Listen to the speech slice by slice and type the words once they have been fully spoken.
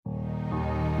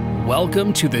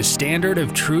Welcome to the Standard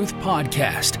of Truth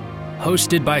podcast,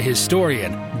 hosted by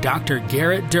historian Dr.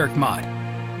 Garrett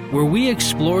Dirkmaat, where we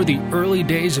explore the early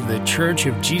days of the Church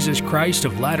of Jesus Christ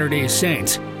of Latter-day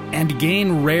Saints and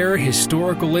gain rare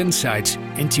historical insights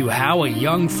into how a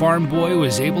young farm boy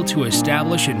was able to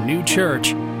establish a new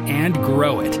church and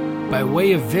grow it by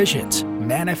way of visions,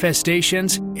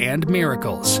 manifestations, and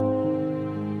miracles.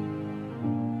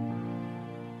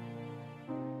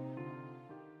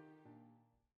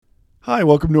 Hi,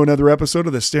 welcome to another episode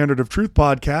of the Standard of Truth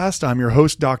podcast. I'm your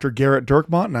host, Dr. Garrett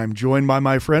Dirkmaat, and I'm joined by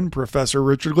my friend, Professor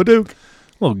Richard Leduc.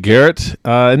 Hello, Garrett.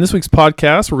 In this week's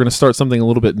podcast, we're going to start something a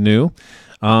little bit new.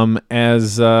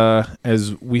 As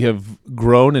we have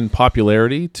grown in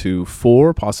popularity to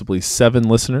 4, possibly 7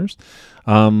 listeners,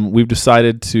 we've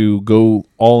decided to go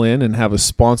all in and have a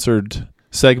sponsored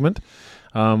segment.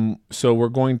 So we're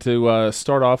going to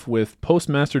start off with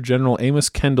Postmaster General Amos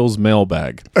Kendall's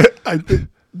mailbag.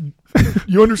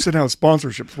 You understand how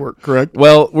sponsorships work, correct?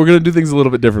 Well, we're going to do things a little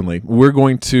bit differently. We're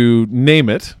going to name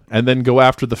it and then go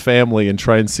after the family and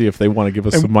try and see if they want to give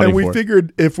us some money for it. And we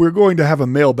figured if we're going to have a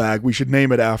mailbag, we should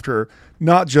name it after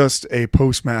not just a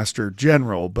Postmaster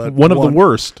General, but one of the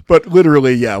worst. But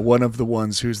literally, yeah, one of the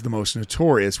ones who's the most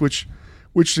notorious, which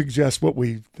suggests what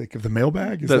we think of the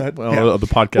mailbag. The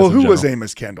podcast. Well, who was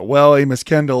Amos Kendall? Well, Amos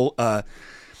Kendall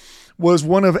was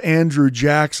one of Andrew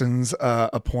Jackson's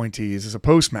appointees as a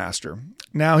postmaster.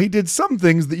 Now, he did some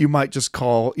things that you might just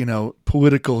call,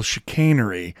 political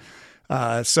chicanery,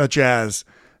 such as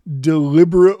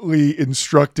deliberately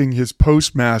instructing his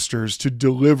postmasters to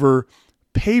deliver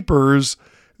papers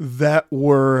that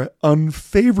were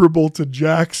unfavorable to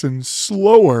Jackson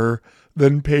slower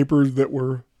than papers that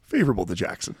were favorable to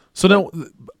Jackson. So now,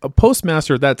 a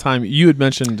postmaster at that time, you had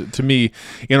mentioned to me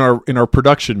in our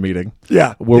production meeting, we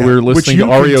were listening to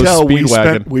REO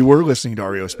Speedwagon. We were listening to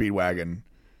REO Speedwagon.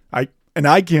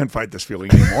 I can't fight this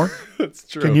feeling anymore. That's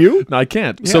true. Can you? No, I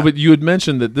can't. Yeah. So, but you had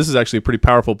mentioned that this is actually a pretty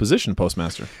powerful position,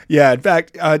 postmaster. Yeah. In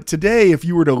fact, today, if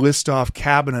you were to list off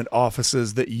cabinet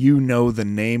offices that you know the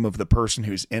name of the person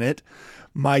who's in it,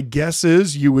 my guess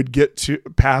is you would get to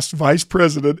past vice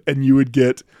president, and you would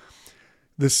get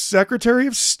the Secretary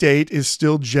of State is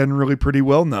still generally pretty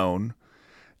well known.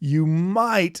 You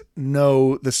might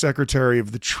know the Secretary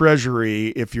of the Treasury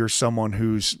if you're someone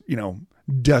who's,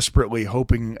 desperately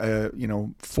hoping,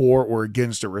 for or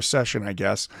against a recession, I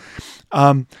guess.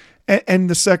 And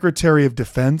the Secretary of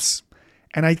Defense.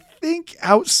 And I think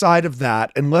outside of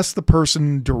that, unless the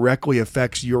person directly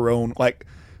affects your own, like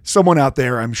someone out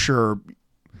there, I'm sure,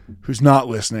 who's not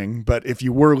listening, but if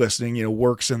you were listening,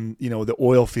 works in, the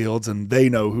oil fields, and they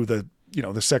know who the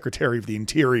Secretary of the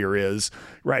Interior is,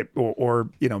 right? Or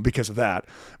because of that.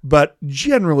 But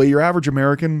generally, your average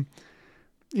American,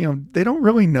 they don't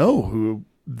really know who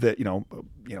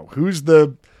who's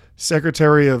the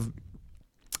Secretary of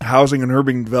Housing and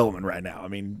Urban Development right now. I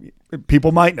mean,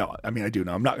 people might know it. I mean, I do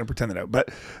know. I'm not going to pretend that I know. But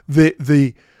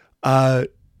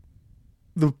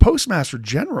the Postmaster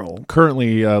General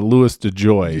currently Louis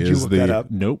DeJoy Did you is look that the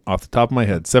up? Nope, off the top of my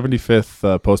head,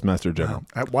 75th Postmaster General.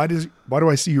 Why do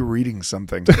I see you reading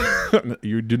something?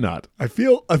 You do not. I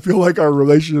feel like our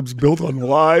relationship's built on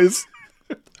lies.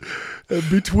 And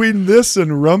between this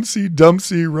and Rumsey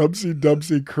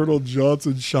Dumpsey, Colonel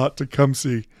Johnson shot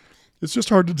Tecumseh, it's just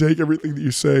hard to take everything that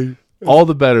you say. All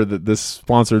the better that this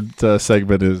sponsored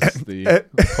segment is the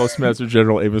Postmaster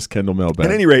General Amos Kendall mailbag.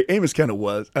 At any rate, Amos Kendall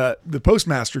was the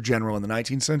Postmaster General in the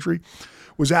 19th century,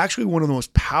 was actually one of the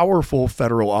most powerful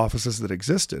federal offices that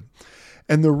existed.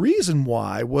 And the reason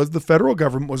why was the federal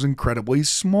government was incredibly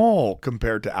small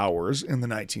compared to ours in the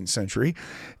 19th century.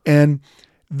 And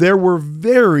there were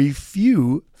very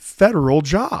few federal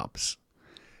jobs.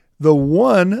 The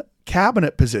one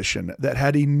cabinet position that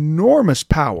had enormous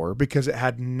power because it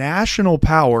had national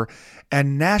power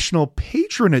and national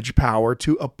patronage power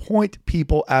to appoint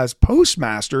people as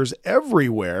postmasters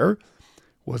everywhere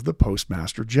was the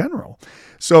Postmaster General.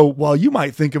 So while you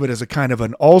might think of it as a kind of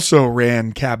an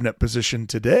also-ran cabinet position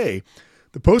today,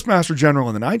 the Postmaster General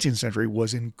in the 19th century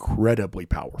was incredibly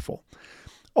powerful.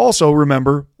 Also,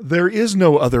 remember, there is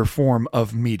no other form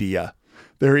of media.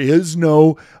 There is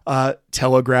no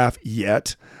telegraph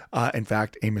yet. In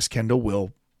fact, Amos Kendall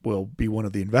will be one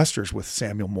of the investors with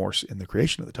Samuel Morse in the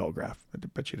creation of the telegraph. I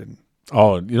bet you didn't.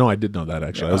 Oh, I did know that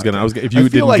actually. Yeah, I was if you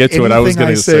didn't get to it, I was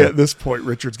going to say at this point,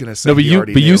 Richard's going to say. No,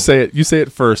 but you say it. You say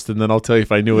it first, and then I'll tell you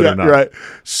if I knew it or not. Right.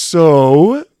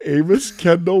 So Amos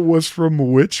Kendall was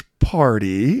from which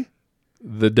party?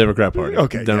 The Democrat Party.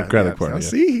 Okay, Democratic Party. Now,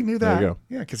 see, he knew that. There you go.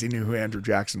 Yeah, because he knew who Andrew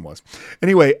Jackson was.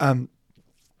 Anyway,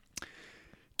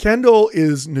 Kendall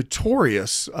is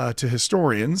notorious to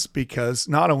historians because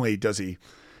not only does he,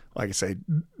 like I say,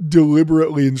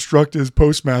 deliberately instruct his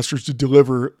postmasters to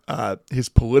deliver his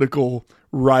political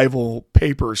rival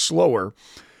paper slower,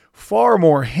 far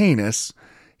more heinous,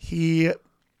 he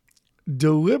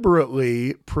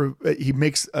deliberately he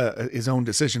makes his own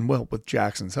decision, well, with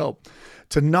Jackson's help,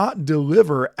 to not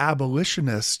deliver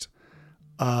abolitionist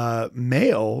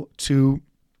mail to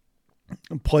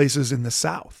places in the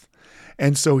South.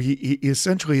 And so he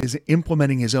essentially is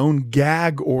implementing his own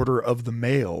gag order of the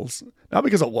mails, not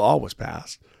because a law was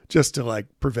passed, just to like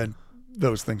prevent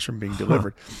those things from being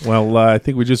delivered. Well, I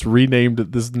think we just renamed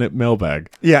this mailbag.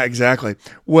 Yeah, exactly.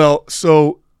 Well,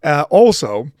 so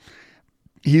also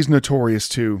he's notorious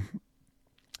to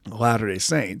Latter-day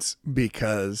Saints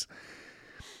because,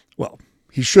 well,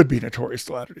 he should be notorious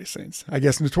to Latter-day Saints. I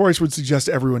guess notorious would suggest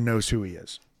everyone knows who he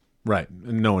is. Right.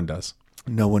 No one does.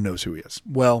 No one knows who he is.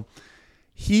 Well,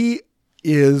 he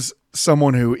is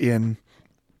someone who, in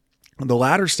the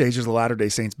latter stages of the Latter-day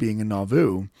Saints being in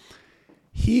Nauvoo,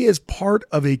 he is part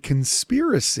of a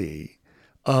conspiracy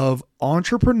of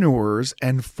entrepreneurs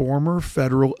and former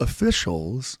federal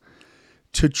officials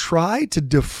to try to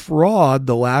defraud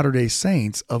the Latter-day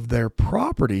Saints of their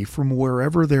property from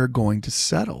wherever they're going to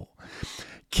settle.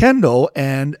 Kendall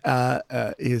and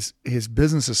his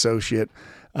business associate,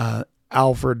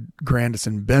 Alfred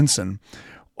Grandison Benson,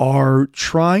 are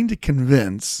trying to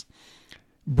convince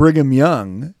Brigham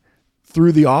Young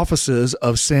through the offices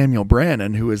of Samuel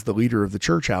Brannan, who is the leader of the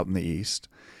church out in the East,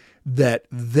 that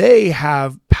they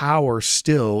have power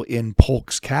still in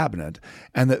Polk's cabinet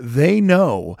and that they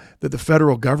know that the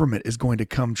federal government is going to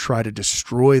come try to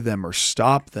destroy them or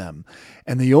stop them.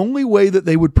 And the only way that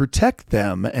they would protect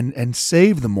them and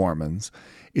save the Mormons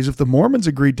is if the Mormons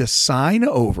agreed to sign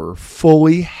over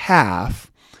fully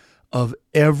half of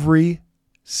every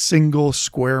single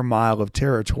square mile of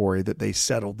territory that they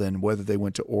settled in, whether they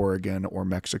went to Oregon or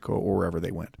Mexico or wherever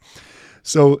they went.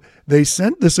 So they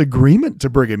sent this agreement to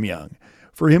Brigham Young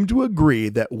for him to agree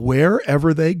that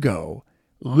wherever they go,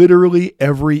 literally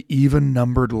every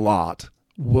even-numbered lot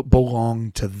will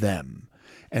belong to them.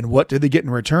 And what did they get in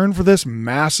return for this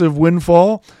massive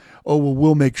windfall? Oh, well,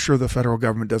 we'll make sure the federal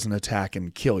government doesn't attack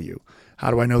and kill you. How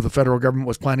do I know the federal government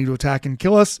was planning to attack and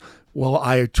kill us? Well,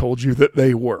 I told you that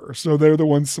they were. So they're the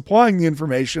ones supplying the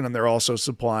information, and they're also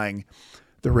supplying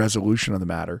the resolution of the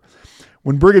matter.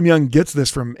 When Brigham Young gets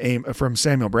this from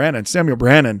Samuel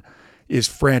Brannan is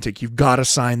frantic. You've got to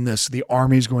sign this. The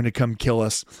army's going to come kill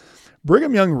us.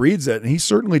 Brigham Young reads it, and he's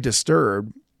certainly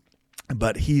disturbed,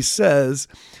 but he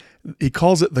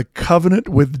calls it the covenant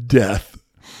with death,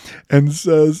 and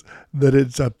says that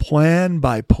it's a plan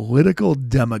by political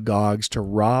demagogues to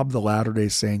rob the Latter-day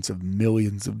Saints of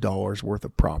millions of dollars worth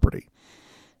of property.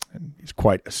 And he's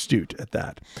quite astute at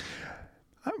that.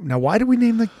 Now, why do we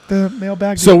name the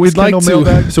mailbag? So we'd like to.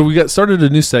 Mailbag? So we got started a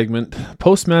new segment,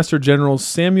 Postmaster General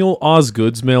Samuel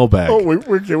Osgood's mailbag. Oh,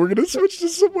 we're going to switch to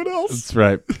someone else. That's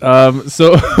right.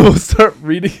 So we'll start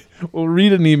reading. We'll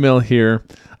read an email here.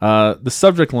 The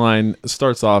subject line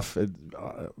starts off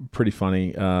pretty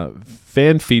funny.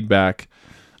 Fan feedback.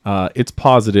 It's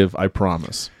positive, I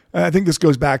promise. I think this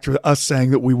goes back to us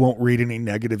saying that we won't read any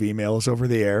negative emails over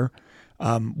the air.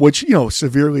 Which,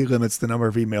 severely limits the number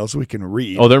of emails we can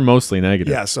read. Oh, they're mostly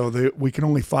negative. Yeah, so we can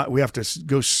only find, we have to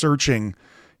go searching,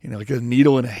 like a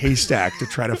needle in a haystack to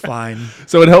try to find.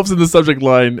 So it helps in the subject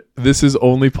line, this is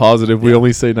only positive. We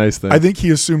only say nice things. I think he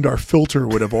assumed our filter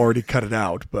would have already cut it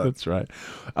out. But that's right.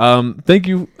 Thank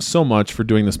you so much for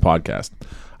doing this podcast.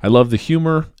 I love the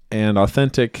humor and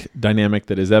authentic dynamic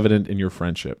that is evident in your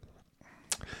friendship.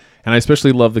 And I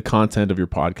especially love the content of your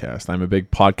podcast. I'm a big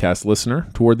podcast listener.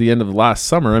 Toward the end of the last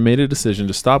summer, I made a decision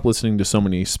to stop listening to so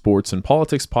many sports and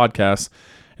politics podcasts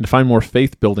and to find more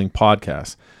faith-building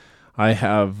podcasts.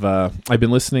 I've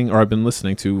been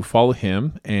listening to Follow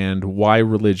Him and Why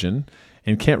Religion,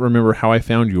 and can't remember how I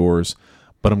found yours,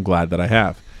 but I'm glad that I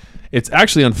have. It's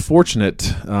actually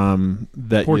unfortunate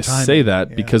that you say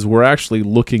that because we're actually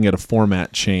looking at a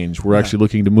format change. We're actually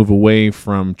looking to move away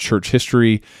from church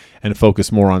history and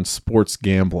focus more on sports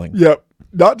gambling. Yep.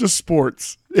 Not just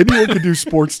sports. Anyone can do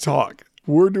sports talk.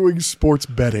 We're doing sports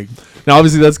betting. Now,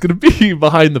 obviously, that's going to be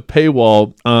behind the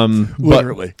paywall.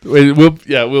 Literally. We'll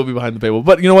be behind the paywall.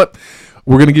 But you know what?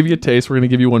 We're going to give you a taste. We're going to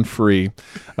give you one free.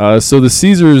 So the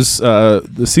Caesars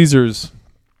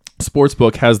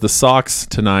Sportsbook has the Sox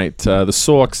tonight. The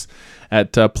Sox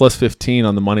at plus 15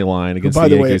 on the money line against the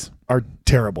Yankees. By the way, are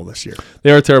terrible this year.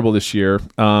 They are terrible this year.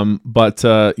 But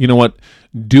you know what?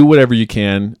 Do whatever you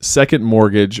can. Second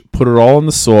mortgage. Put it all in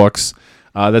the Sox.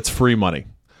 That's free money.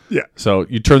 Yeah. So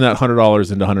you turn that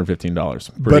 $100 into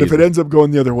 $115. But if it ends up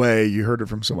going the other way, you heard it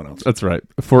from someone else. That's right.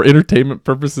 For entertainment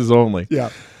purposes only. Yeah.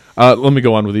 Let me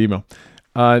go on with the email.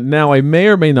 Now, I may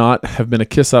or may not have been a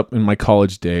kiss up in my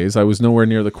college days. I was nowhere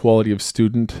near the quality of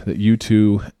student that you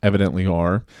two evidently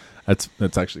are.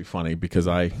 That's actually funny because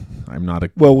I'm not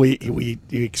a... Well, we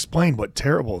explained what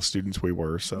terrible students we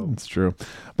were, so... It's true.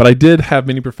 But I did have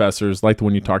many professors, like the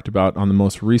one you talked about on the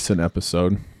most recent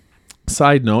episode.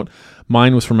 Side note,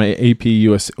 mine was from an AP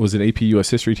US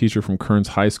history teacher from Kearns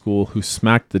High School who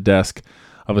smacked the desk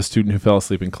of a student who fell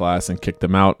asleep in class and kicked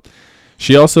them out.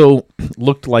 She also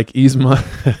looked like Yzma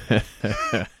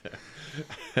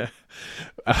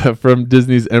from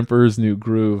Disney's Emperor's New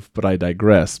Groove, but I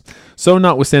digress. So,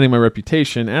 notwithstanding my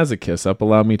reputation as a kiss-up,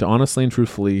 allow me to honestly and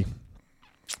truthfully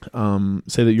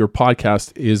say that your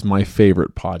podcast is my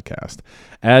favorite podcast.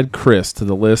 Add Chris to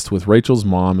the list with Rachel's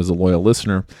mom as a loyal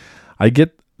listener. I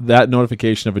get that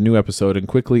notification of a new episode and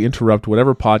quickly interrupt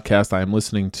whatever podcast I am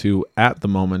listening to at the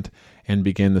moment and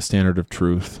begin the Standard of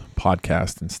Truth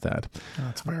podcast instead.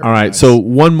 That's very All right, nice. so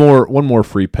one more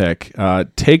free pick.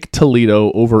 Take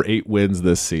Toledo over 8 wins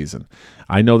this season.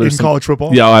 I know there's in college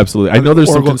football? Yeah, absolutely. I know there's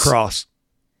or some lacrosse.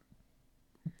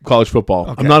 college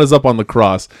football. Okay. I'm not as up on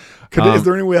lacrosse. Is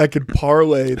there any way I could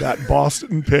parlay that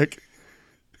Boston pick?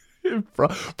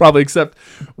 Probably, except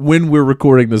when we're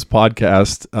recording this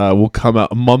podcast, will come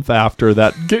out a month after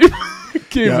that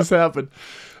game has happened.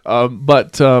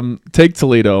 But take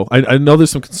Toledo. I know there's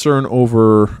some concern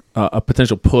over a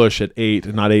potential push at 8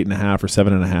 and not 8.5 or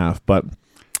 7.5, but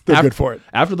They're good for it.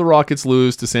 After the Rockets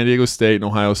lose to San Diego State and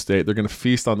Ohio State, they're going to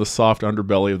feast on the soft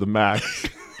underbelly of the MAC.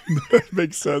 That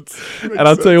makes sense. And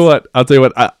I'll tell you what,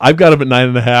 I've got them at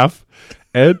 9.5,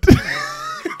 and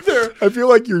I feel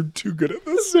like you're too good at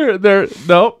this.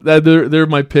 they're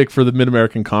my pick for the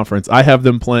Mid-American Conference. I have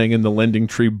them playing in the Lending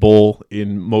Tree Bowl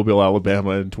in Mobile,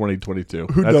 Alabama in 2022.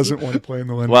 Who doesn't want to play in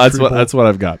the Lending Well, Tree Bowl? that's what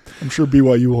I've got. I'm sure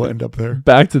BYU will end up there.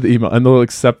 Back to the email, and they'll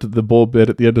accept the bowl bid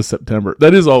at the end of September.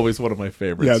 That is always one of my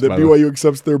favorites. Yeah, that by the way. BYU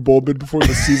accepts their bowl bid before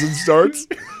the season starts.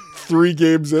 3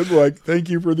 games in, like, thank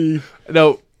you for the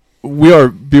No, we are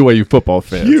BYU football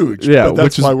fans. huge. Yeah, but that's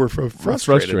which is why we're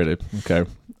frustrated. Okay.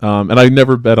 And I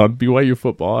never bet on BYU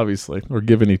football, obviously, or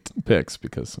give any picks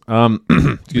because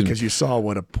Because you saw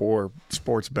what a poor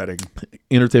sports betting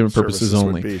entertainment purposes services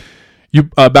only. would be. You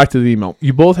back to the email.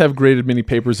 You both have graded many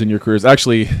papers in your careers.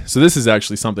 Actually, so this is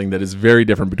actually something that is very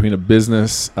different between a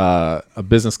business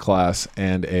class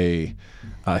and a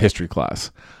history class.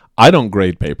 I don't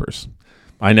grade papers.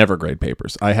 I never grade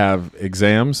papers. I have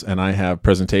exams and I have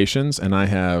presentations and I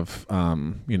have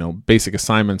basic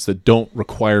assignments that don't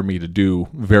require me to do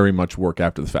very much work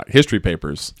after the fact. History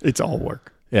papers, It's all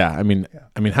work. yeah. I mean,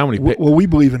 how many? Well, we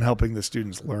believe in helping the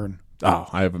students learn.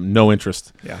 I have no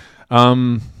interest. Yeah.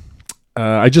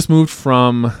 I just moved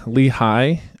from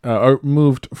Lehigh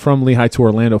to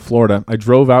Orlando, Florida. I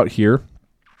drove out here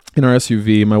in our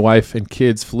SUV. My wife and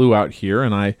kids flew out here,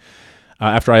 and I.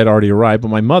 After I had already arrived, but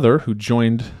my mother, who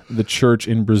joined the church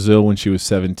in Brazil when she was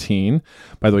 17,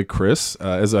 by the way, Chris,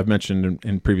 as I've mentioned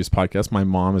in previous podcasts, my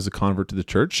mom is a convert to the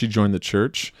church. She joined the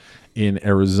church in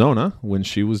Arizona when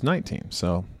she was 19.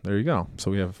 So there you go. So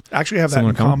we have Actually have that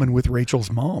in common with Rachel's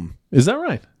mom. Is that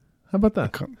right? How about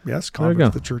that? Yes, There you convert go.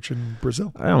 to the church in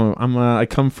Brazil. I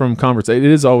come from converts. It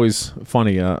is always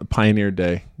funny. Pioneer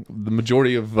Day. The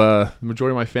majority of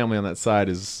my family on that side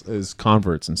is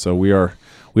converts, and so we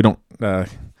don't.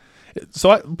 So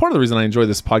part of the reason I enjoy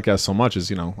this podcast so much is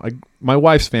my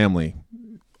wife's family.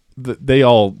 They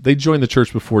joined the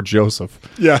church before Joseph.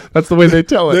 Yeah. That's the way they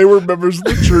tell it. They were members of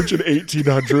the church in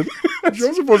 1800.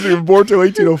 Joseph wasn't even born till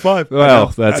 1805. Well,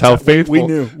 that's how faithful. We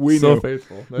knew. We so knew.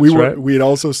 faithful. That's We right. had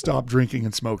also stopped drinking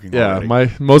and smoking. Yeah,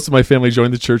 already. most of my family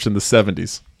joined the church in the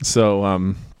 70s. So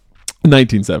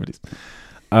 1970s.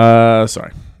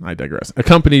 Sorry, I digress.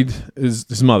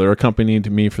 His mother accompanied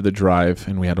me for the drive,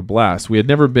 and we had a blast. We had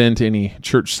never been to any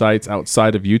church sites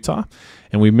outside of Utah,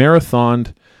 and we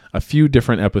marathoned a few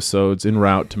different episodes en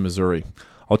route to Missouri.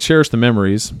 I'll cherish the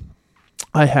memories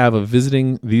I have of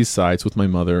visiting these sites with my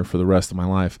mother for the rest of my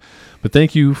life. But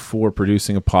thank you for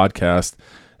producing a podcast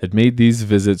that made these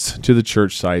visits to the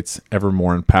church sites ever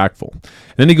more impactful. And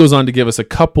then he goes on to give us a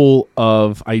couple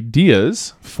of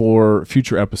ideas for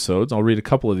future episodes. I'll read a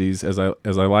couple of these as I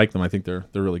like them. I think they're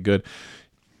really good.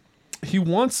 He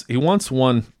wants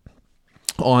one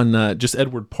on just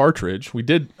Edward Partridge. We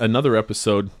did another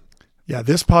episode. Yeah,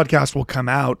 this podcast will come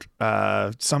out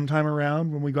sometime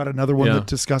around when we got another one that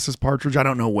discusses Partridge. I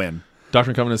don't know when.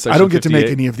 Doctrine and Covenants section I don't get 58. to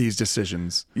make any of these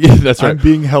decisions. Yeah, that's right. I'm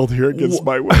being held here against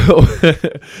my will.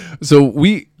 So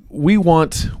we we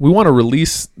want to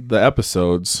release the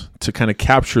episodes to kind of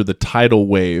capture the tidal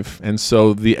wave, and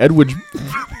so the Edward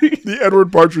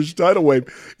Partridge tidal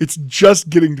wave, it's just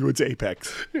getting to its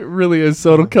apex. It really is.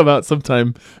 So it'll come out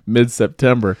sometime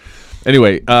mid-September.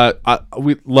 Anyway,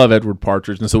 we love Edward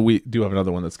Partridge, and so we do have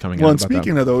another one that's coming out. Well, and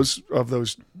speaking of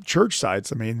those church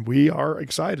sites, I mean, we are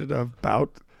excited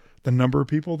about the number of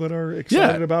people that are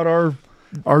excited about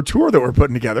our tour that we're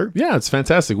putting together. Yeah, it's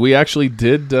fantastic. We actually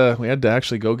did. We had to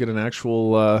actually go get an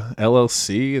actual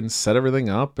LLC and set everything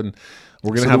up, and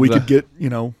we're gonna have. We could get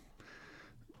the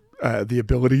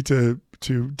ability to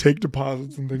take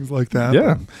deposits and things like that.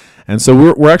 Yeah, and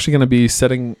so we're actually going to be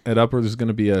setting it up where there's going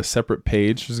to be a separate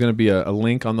page. There's going to be a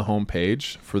link on the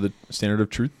homepage for the Standard of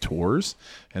Truth tours,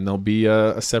 and there'll be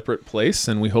a separate place.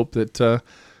 And we hope that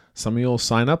some of you will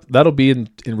sign up. That'll be in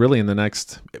the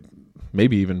next.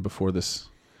 Maybe even before this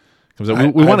comes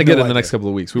out. We want to get it in the next couple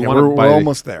of weeks. We're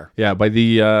almost there. Yeah, by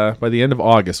the end of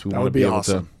August, we want to be able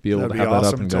awesome. to have that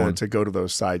up and going. To go to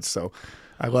those sites. So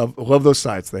I love those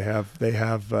sites. They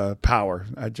have power.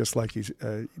 Just like he's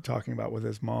talking about with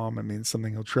his mom. I mean,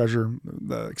 something he'll treasure.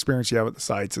 The experience you have at the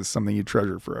sites is something you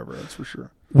treasure forever. That's for sure.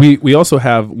 We also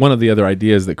have one of the other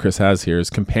ideas that Chris has here is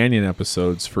companion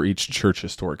episodes for each church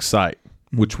historic site,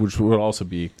 which would also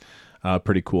be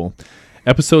pretty cool.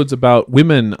 Episodes about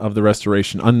women of the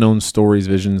Restoration, unknown stories,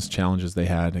 visions, challenges they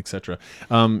had, etc.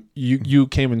 You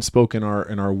came and spoke in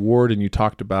our ward, and you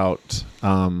talked about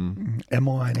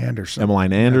Emmeline Anderson.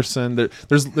 Yeah.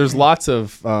 There's lots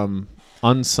of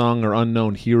unsung or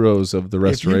unknown heroes of the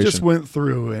Restoration. If you just went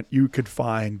through it, you could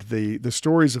find the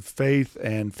stories of faith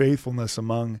and faithfulness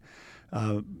among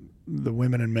the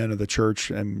women and men of the church,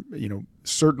 and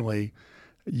certainly.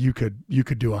 You could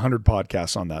do 100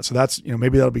 podcasts on that. So that's,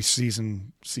 maybe that'll be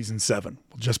season 7.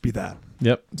 Will just be that.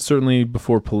 Yep. Certainly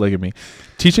before polygamy.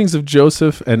 Teachings of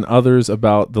Joseph and others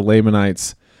about the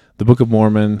Lamanites, the Book of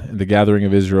Mormon, and the Gathering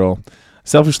of Israel.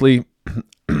 Selfishly,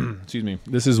 excuse me,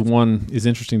 this is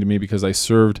interesting to me because I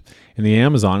served in the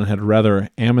Amazon and had a rather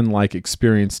Ammon-like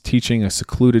experience teaching a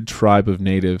secluded tribe of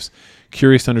natives,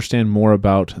 curious to understand more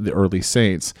about the early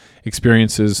saints,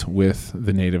 experiences with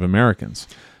the Native Americans.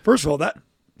 First of all,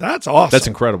 that's awesome. That's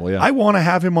incredible, yeah. I want to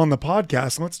have him on the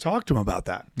podcast. Let's talk to him about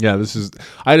that. Yeah,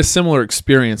 I had a similar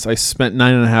experience. I spent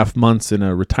 9.5 months in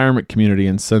a retirement community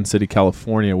in Sun City,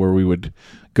 California, where we'd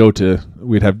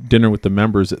have dinner with the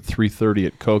members at 3:30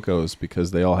 at Coco's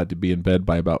because they all had to be in bed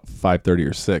by about 5:30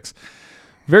 or 6.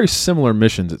 Very similar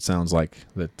missions, it sounds like,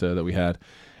 that we had.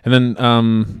 And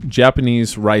then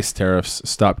Japanese rice tariffs.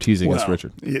 Stop teasing us,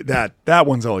 Richard. That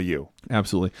one's all you.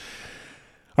 Absolutely.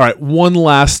 All right, one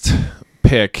last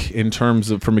pick in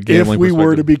terms of from a gambling perspective. If we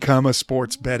were to become a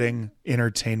sports betting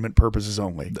entertainment purposes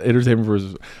only. Entertainment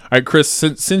purposes. All right, Chris,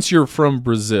 since you're from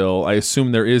Brazil, I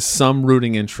assume there is some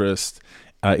rooting interest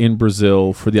in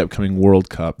Brazil for the upcoming World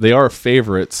Cup. They are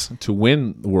favorites to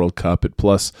win the World Cup at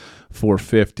plus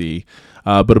 450.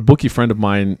 But a bookie friend of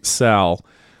mine, Sal,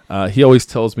 he always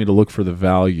tells me to look for the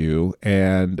value,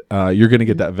 and you're going to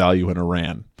get that value in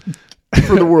Iran.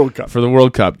 For the World Cup. For the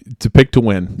World Cup, to pick to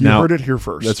win. You heard it here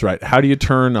first. That's right. How do you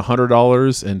turn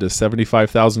 $100 into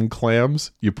 75,000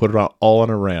 clams? You put it all on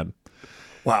Iran.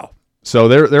 Wow. So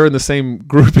they're in the same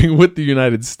grouping with the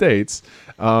United States.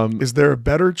 Is there a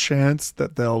better chance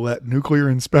that they'll let nuclear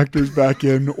inspectors back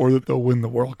in, or that they'll win the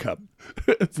World Cup?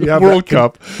 It's the World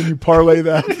Cup. Can you parlay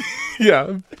that?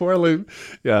 Yeah, parlay.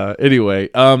 Yeah. Anyway,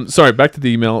 sorry. Back to the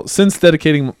email. Since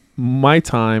dedicating my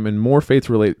time and more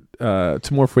faith-related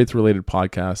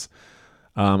podcasts,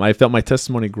 I felt my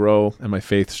testimony grow and my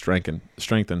faith strengthen.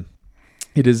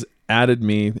 It has aided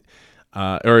me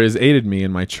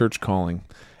in my church calling.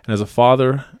 And as a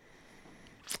father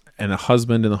and a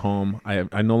husband in the home,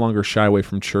 I no longer shy away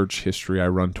from church history. I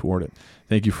run toward it.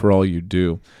 Thank you for all you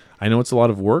do. I know it's a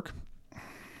lot of work.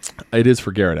 It is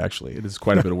for Garrett, actually. It is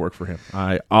quite a bit of work for him.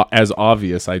 As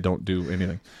obvious, I don't do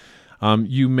anything.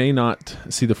 You may not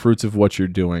see the fruits of what you're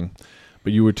doing,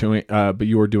 but you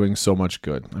are doing so much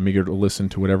good. I'm eager to listen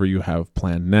to whatever you have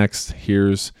planned next.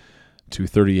 Here's to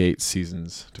 38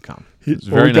 seasons to come. We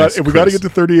got to get to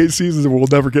 38 seasons, or we'll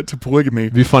never get to polygamy.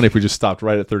 It'd be funny if we just stopped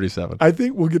right at 37. I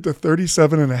think we'll get to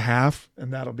 37 and a half,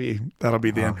 and that'll be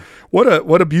the end.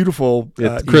 What a beautiful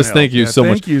Chris, email. Thank you so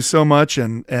much. Thank you so much.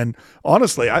 And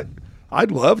honestly,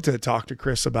 I'd love to talk to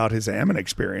Chris about his Ammon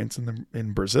experience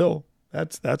in Brazil.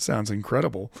 That sounds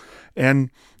incredible.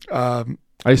 And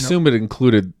I assume it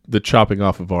included the chopping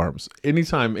off of arms.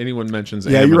 Anytime anyone mentions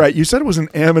Ammon. Yeah, you're right. You said it was an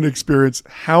Ammon experience.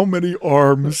 How many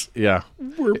arms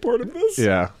were part of this?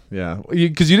 Yeah.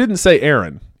 Because you didn't say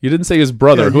Aaron. You didn't say his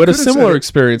brother, Yeah, who you had a could have said similar it.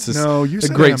 experience as No, you a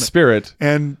said great Hammett. spirit.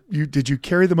 And did you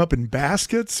carry them up in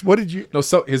baskets? What did you? No,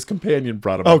 so his companion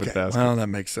brought him up Okay, at basket. well, that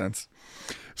makes sense.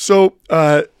 So,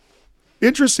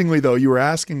 interestingly, though, you were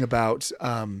asking about,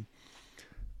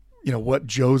 what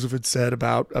Joseph had said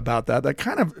about that. That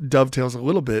kind of dovetails a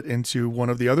little bit into one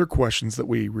of the other questions that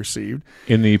we received,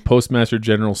 In the Postmaster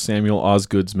General Samuel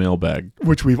Osgood's mailbag.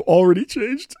 which we've already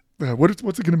changed.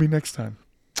 What's it going to be next time?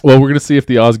 Well, we're going to see if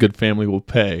the Osgood family will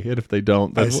pay, and if they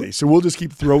don't, I then see. So we'll just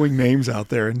keep throwing names out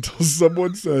there until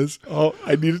someone says, "Oh,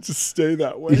 I need it to stay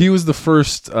that way." he was the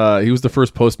first. He was the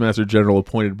first Postmaster General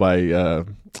appointed by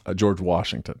George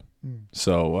Washington.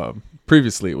 So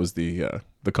previously, it was the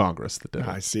Congress that did it.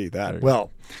 I see that. Well,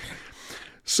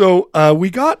 so we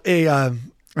got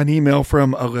an email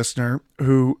from a listener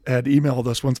who had emailed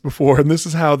us once before, and this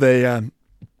is how they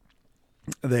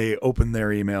opened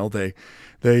their email. They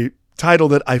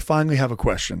titled it, "I finally have a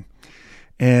question,"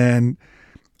 and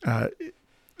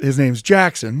his name's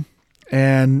Jackson,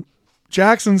 and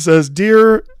Jackson says,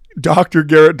 "Dear Dr.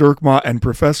 Garrett Dirkmaat and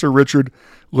Professor Richard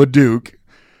Leduc,"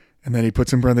 and then he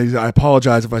puts in parentheses, "I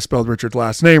apologize if I spelled Richard's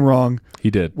last name wrong,"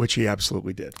 He did. which he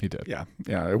absolutely did. He did. Yeah.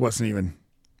 It wasn't even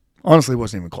close.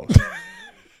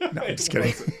 No, I'm just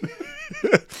kidding.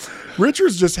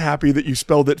 Richard's just happy that you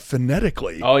spelled it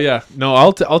phonetically. Oh yeah. No,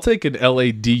 I'll take an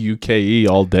Laduke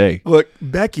all day. Look,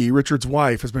 Becky, Richard's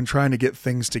wife, has been trying to get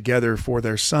things together for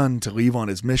their son to leave on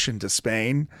his mission to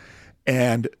Spain.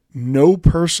 And no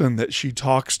person that she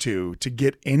talks to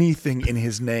get anything in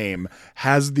his name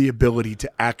has the ability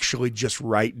to actually just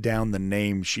write down the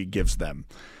name she gives them.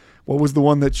 What was the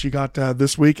one that she got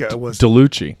this week? It was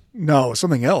DeLucci. no,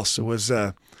 something else. It was,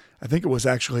 I think it was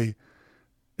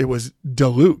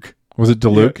DeLuke. Was it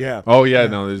DeLuke? Yeah. Oh yeah.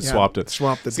 No, they Yeah. swapped it.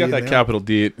 Swapped the It's got D that and the L. capital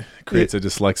D. It creates a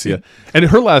dyslexia. And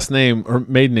her last name, her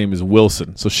maiden name is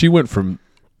Wilson. So she went from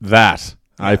that.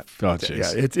 Oh jeez.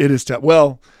 Yeah, it is tough.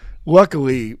 Well,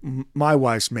 luckily, my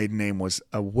wife's maiden name was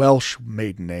a Welsh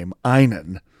maiden name,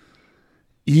 Eynon.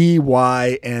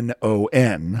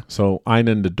 Eynon. So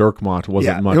Einan de Dirkmaat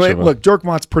wasn't Yeah. much Anyway, of a... look,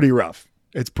 Dirkmaat's pretty rough.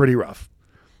 It's pretty rough.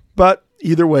 But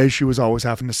either way, she was always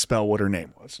having to spell what her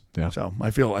name was. Yeah. So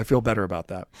I feel better about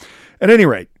that. At any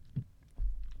rate,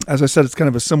 as I said, it's kind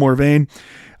of a similar vein.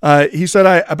 He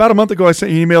said, about a month ago, I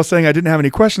sent you an email saying I didn't have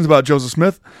any questions about Joseph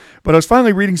Smith, but I was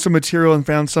finally reading some material and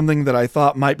found something that I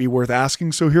thought might be worth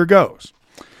asking, so here goes.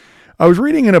 I was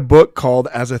reading in a book called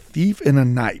As a Thief in a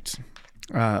Night.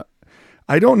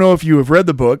 I don't know if you have read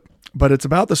the book, but it's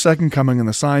about the second coming and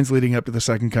the signs leading up to the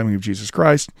second coming of Jesus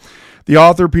Christ. The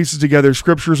author pieces together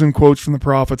scriptures and quotes from the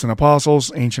prophets and apostles,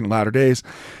 ancient latter days,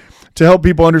 to help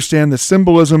people understand the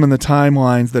symbolism and the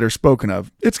timelines that are spoken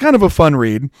of. It's kind of a fun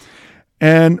read.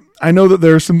 And I know that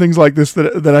there are some things like this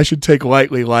that I should take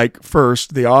lightly, like,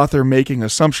 first, the author making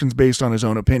assumptions based on his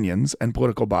own opinions and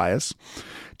political bias.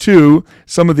 Two,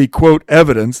 some of the, quote,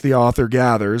 evidence the author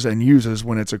gathers and uses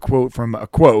when it's a quote from a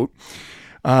quote.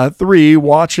 Three,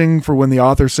 watching for when the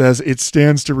author says it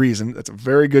stands to reason. That's a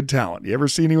very good talent. You ever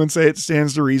see anyone say it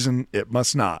stands to reason? It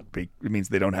must not. It means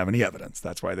they don't have any evidence.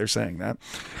 That's why they're saying that.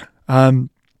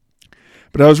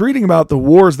 But I was reading about the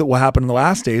wars that will happen in the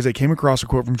last days. I came across a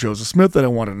quote from Joseph Smith that I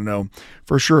wanted to know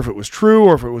for sure if it was true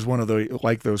or if it was one of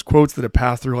those quotes that have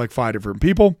passed through like 5 different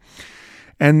people.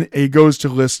 And he goes to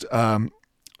list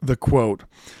the quote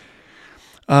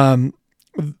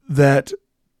that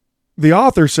the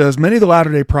author says, many of the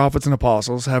latter-day prophets and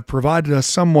apostles have provided us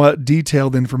somewhat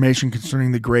detailed information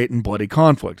concerning the great and bloody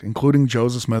conflict, including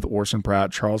Joseph Smith, Orson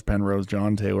Pratt, Charles Penrose,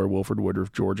 John Taylor, Wilford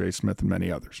Woodruff, George A. Smith, and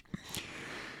many others.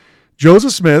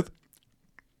 Joseph Smith,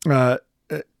 the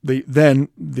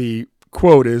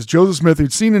quote is, Joseph Smith,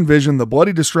 who'd seen in vision the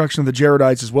bloody destruction of the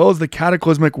Jaredites as well as the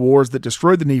cataclysmic wars that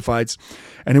destroyed the Nephites,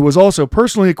 and who was also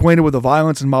personally acquainted with the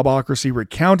violence and mobocracy,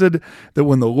 recounted that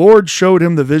when the Lord showed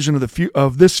him the vision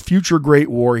of this future great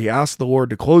war, he asked the Lord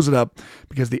to close it up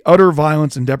because the utter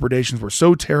violence and depredations were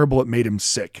so terrible it made him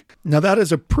sick. Now that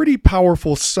is a pretty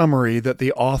powerful summary that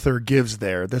the author gives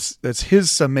there. That's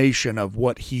his summation of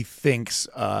what he thinks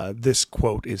this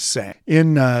quote is saying.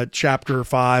 In chapter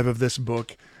 5 of this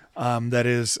book, that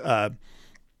is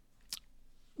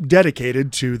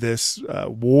dedicated to this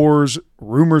wars,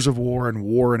 rumors of war, and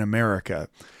war in America,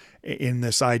 in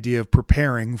this idea of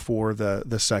preparing for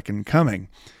the second coming.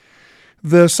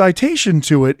 The citation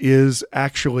to it is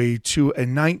actually to a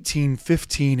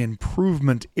 1915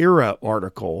 Improvement Era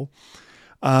article,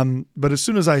 but as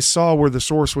soon as I saw where the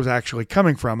source was actually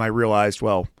coming from, I realized,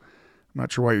 well, I'm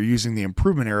not sure why you're using the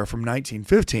Improvement Era from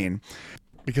 1915,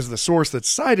 because the source that's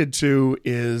cited to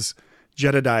is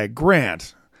Jedediah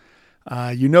Grant.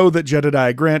 You know that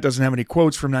Jedediah Grant doesn't have any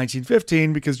quotes from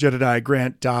 1915 because Jedediah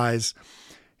Grant dies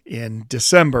in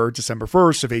December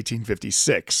 1st of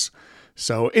 1856.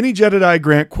 So any Jedediah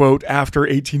Grant quote after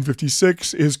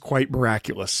 1856 is quite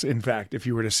miraculous, in fact, if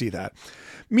you were to see that.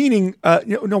 Meaning,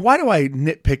 why do I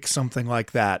nitpick something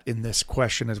like that in this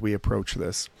question as we approach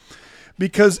this?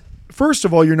 Because, first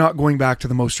of all, you're not going back to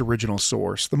the most original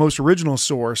source. The most original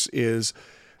source is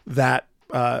that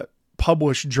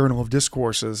published Journal of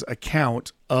Discourses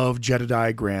account of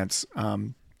Jedediah Grant's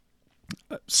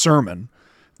sermon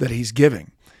that he's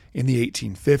giving in the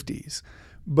 1850s.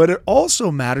 But it also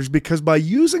matters because by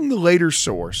using the later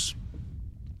source,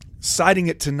 citing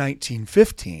it to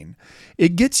 1915,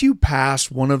 it gets you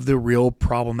past one of the real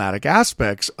problematic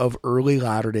aspects of early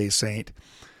Latter-day Saint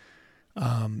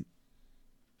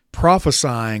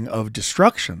prophesying of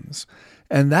destructions,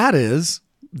 and that is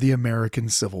the American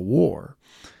Civil War.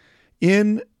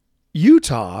 In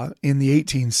Utah in the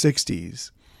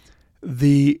 1860s,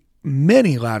 the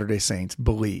many Latter-day Saints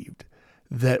believed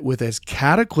that with as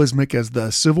cataclysmic as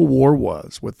the Civil War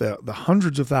was, with the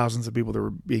hundreds of thousands of people that were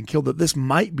being killed, that this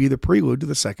might be the prelude to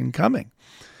the second coming.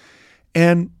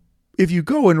 And if you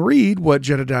go and read what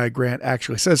Jedediah Grant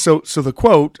actually says, so the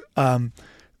quote,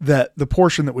 that the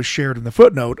portion that was shared in the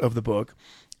footnote of the book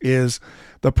is,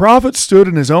 "The prophet stood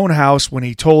in his own house when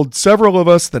he told several of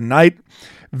us the night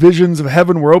visions of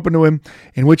heaven were open to him,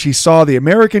 in which he saw the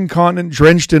American continent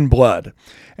drenched in blood.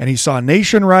 And he saw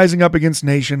nation rising up against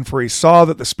nation, for he saw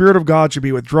that the Spirit of God should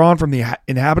be withdrawn from the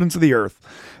inhabitants of the earth.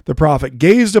 The prophet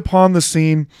gazed upon the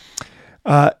scene,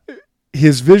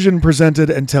 his vision presented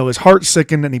until his heart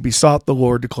sickened, and he besought the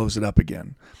Lord to close it up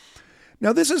again."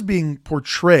 Now, this is being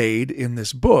portrayed in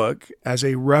this book as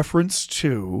a reference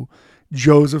to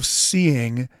Joseph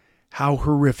seeing how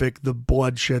horrific the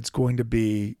bloodshed's going to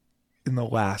be in the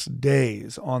last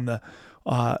days in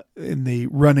the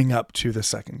running up to the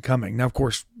second coming. Now, of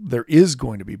course, there is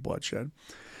going to be bloodshed,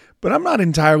 but I'm not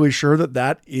entirely sure that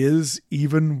that is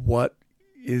even what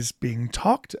is being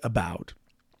talked about,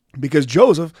 because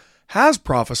Joseph has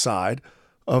prophesied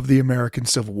of the American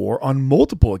Civil War on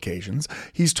multiple occasions.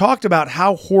 He's talked about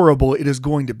how horrible it is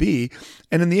going to be.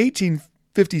 And in the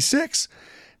 1856,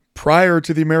 prior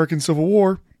to the American Civil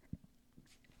War,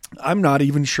 I'm not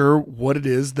even sure what it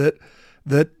is that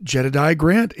Jedediah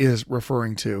Grant is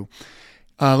referring to.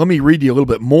 Let me read you a little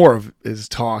bit more of his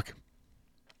talk.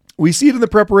 "We see it in the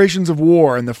preparations of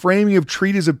war and the framing of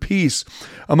treaties of peace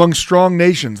among strong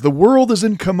nations. The world is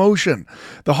in commotion.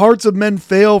 The hearts of men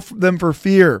fail them for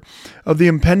fear of the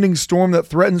impending storm that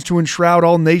threatens to enshroud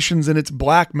all nations in its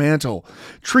black mantle.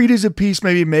 Treaties of peace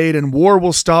may be made and war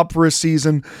will stop for a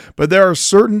season, but there are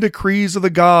certain decrees of the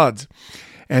gods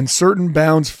and certain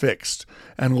bounds fixed,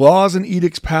 and laws and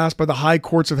edicts passed by the high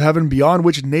courts of heaven beyond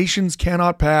which nations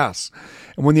cannot pass.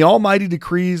 And when the Almighty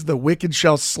decrees the wicked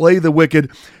shall slay the wicked,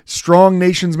 strong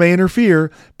nations may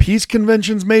interfere, peace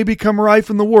conventions may become rife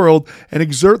in the world and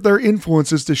exert their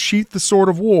influences to sheath the sword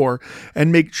of war and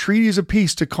make treaties of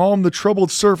peace to calm the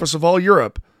troubled surface of all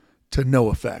Europe to no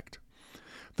effect.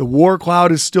 The war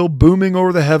cloud is still booming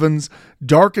over the heavens,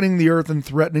 darkening the earth and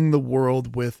threatening the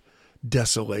world with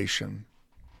desolation."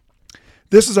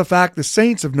 This is a fact the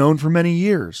saints have known for many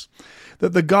years,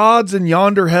 that the gods in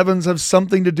yonder heavens have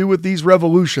something to do with these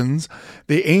revolutions.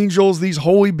 The angels, these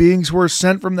holy beings who are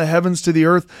sent from the heavens to the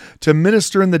earth to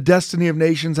minister in the destiny of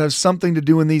nations, have something to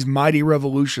do in these mighty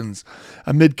revolutions,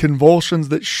 amid convulsions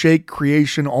that shake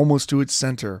creation almost to its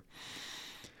center.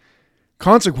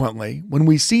 Consequently, when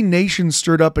we see nations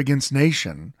stirred up against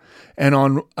nation, and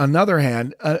on another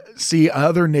hand, see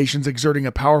other nations exerting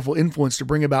a powerful influence to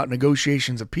bring about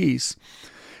negotiations of peace,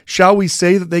 shall we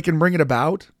say that they can bring it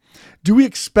about? Do we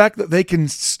expect that they can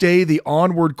stay the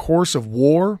onward course of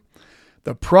war?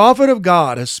 The prophet of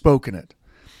God has spoken it,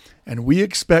 and we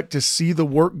expect to see the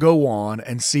work go on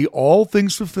and see all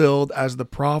things fulfilled as the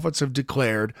prophets have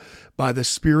declared by the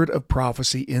spirit of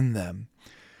prophecy in them.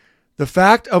 The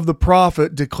fact of the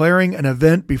prophet declaring an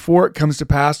event before it comes to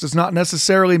pass does not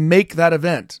necessarily make that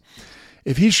event.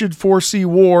 If he should foresee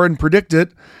war and predict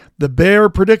it, the bare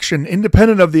prediction,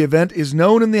 independent of the event, is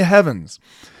known in the heavens,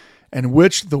 and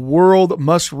which the world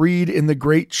must read in the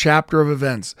great chapter of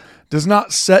events, does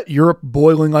not set Europe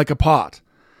boiling like a pot.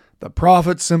 The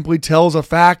prophet simply tells a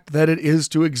fact that it is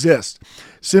to exist,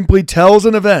 simply tells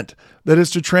an event that is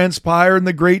to transpire in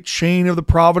the great chain of the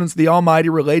providence of the Almighty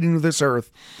relating to this earth,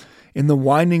 in the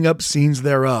winding up scenes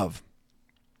thereof.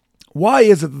 Why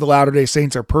is it that the Latter-day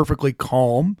Saints are perfectly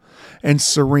calm and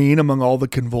serene among all the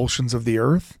convulsions of the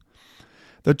earth?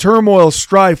 The turmoil,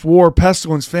 strife, war,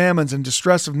 pestilence, famines, and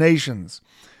distress of nations,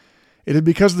 It is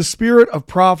because the spirit of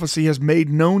prophecy has made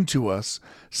known to us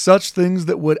such things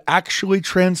that would actually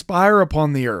transpire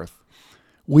upon the earth.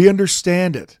 We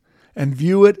understand it and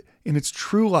view it in its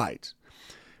true light.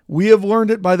 We have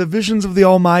learned it by the visions of the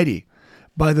Almighty,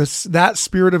 by that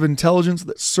spirit of intelligence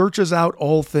that searches out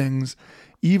all things,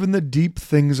 even the deep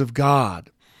things of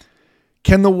God.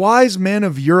 Can the wise men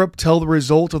of Europe tell the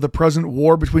result of the present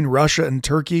war between Russia and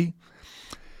Turkey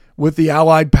with the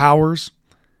Allied powers?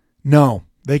 No,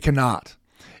 they cannot.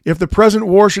 If the present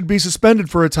war should be suspended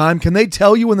for a time, can they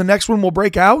tell you when the next one will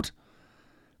break out?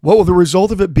 What will the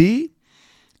result of it be?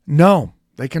 No,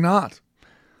 they cannot.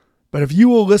 But if you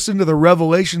will listen to the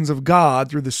revelations of God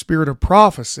through the spirit of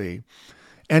prophecy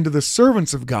and to the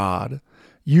servants of God,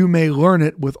 you may learn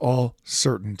it with all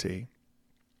certainty.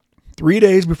 3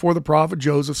 days before the prophet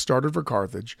Joseph started for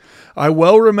Carthage, I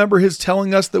well remember his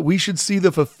telling us that we should see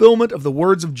the fulfillment of the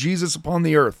words of Jesus upon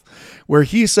the earth, where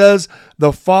he says,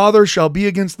 "The father shall be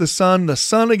against the son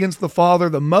against the father,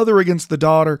 the mother against the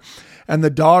daughter, and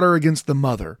the daughter against the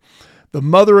mother, the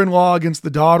mother-in-law against the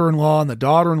daughter-in-law, and the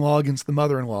daughter-in-law against the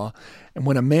mother-in-law, and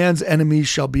when a man's enemies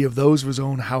shall be of those of his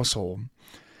own household."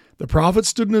 The prophet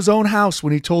stood in his own house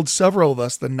when he told several of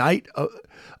us the night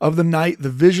the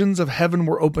visions of heaven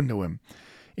were opened to him,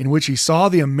 in which he saw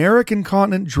the American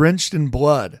continent drenched in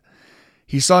blood.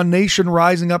 He saw nation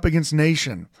rising up against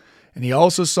nation, and he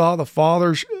also saw the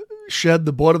father shed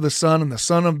the blood of the son, and the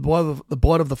son of the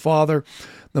blood of the father,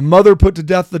 the mother put to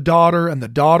death the daughter, and the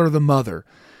daughter the mother.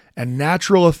 And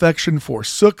natural affection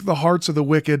forsook the hearts of the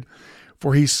wicked,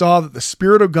 for he saw that the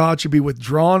Spirit of God should be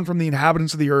withdrawn from the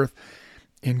inhabitants of the earth,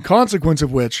 in consequence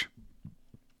of which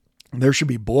there should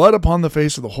be blood upon the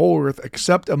face of the whole earth,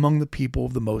 except among the people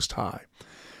of the Most High.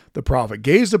 The prophet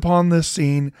gazed upon this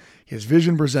scene, his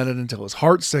vision presented until his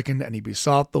heart sickened, and he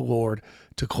besought the Lord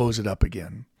to close it up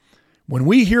again. When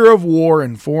we hear of war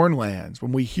in foreign lands,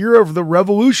 when we hear of the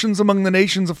revolutions among the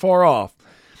nations afar off,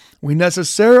 we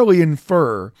necessarily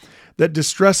infer that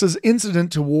distresses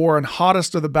incident to war and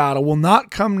hottest of the battle will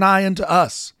not come nigh unto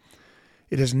us.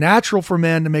 It is natural for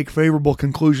man to make favorable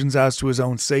conclusions as to his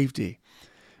own safety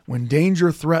when danger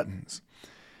threatens.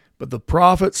 But the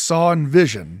prophet saw in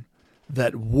vision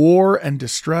that war and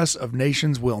distress of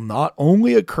nations will not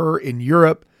only occur in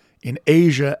Europe, in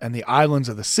Asia, and the islands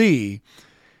of the sea,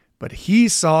 but he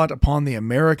saw it upon the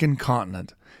American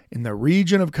continent, in the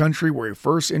region of country where he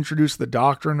first introduced the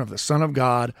doctrine of the Son of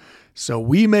God, so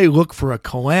we may look for a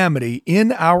calamity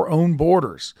in our own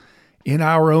borders, in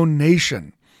our own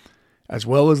nation, as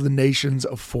well as the nations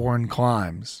of foreign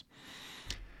climes.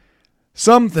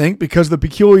 Some think because of the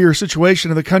peculiar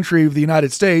situation of the country of the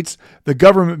United States, the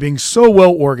government being so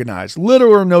well organized, little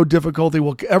or no difficulty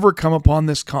will ever come upon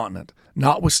this continent,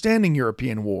 notwithstanding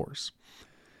European wars.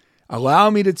 Allow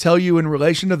me to tell you in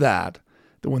relation to that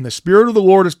when the Spirit of the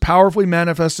Lord is powerfully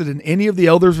manifested in any of the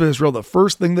elders of Israel, the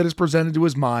first thing that is presented to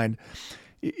his mind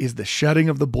is the shedding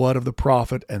of the blood of the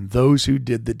prophet and those who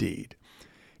did the deed.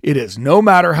 It is no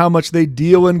matter how much they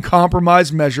deal in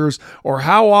compromise measures or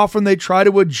how often they try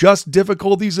to adjust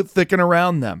difficulties that thicken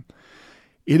around them.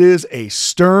 It is a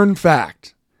stern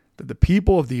fact that the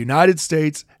people of the United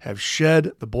States have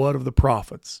shed the blood of the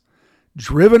prophets,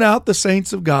 driven out the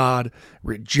saints of God,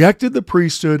 rejected the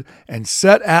priesthood, and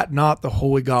set at naught the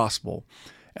holy gospel.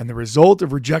 And the result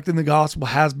of rejecting the gospel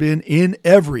has been, in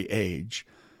every age,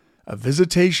 a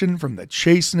visitation from the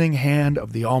chastening hand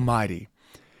of the Almighty,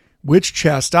 which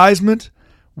chastisement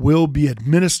will be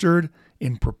administered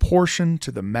in proportion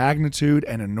to the magnitude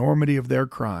and enormity of their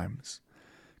crimes.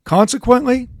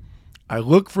 Consequently, I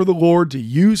look for the Lord to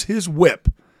use his whip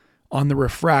on the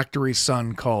refractory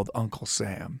son called Uncle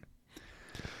Sam.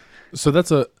 So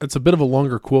that's a bit of a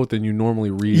longer quote than you normally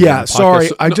read. Yeah, sorry.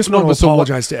 So, I just want to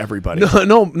apologize to everybody.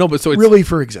 No, but so it's really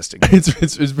for existing.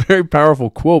 It's a very powerful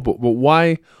quote, but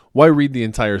why read the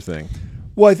entire thing?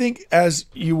 Well, I think as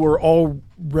you were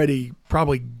already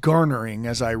probably garnering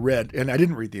as I read, and I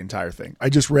didn't read the entire thing. I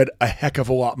just read a heck of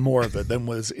a lot more of it than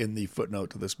was in the footnote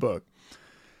to this book.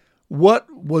 What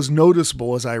was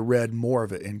noticeable as I read more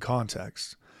of it in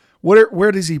context? Where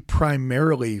is he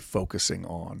primarily focusing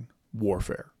on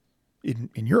warfare? In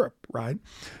Europe, right?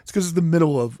 It's because it's the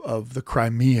middle of the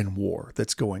Crimean War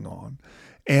that's going on.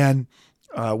 And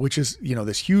which is,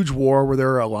 this huge war where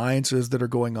there are alliances that are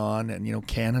going on and,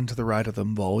 cannon to the right of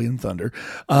them, volley and thunder,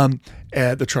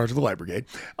 at the charge of the Light Brigade.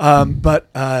 But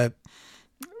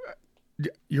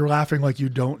you're laughing like you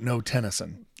don't know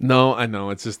Tennyson. No, I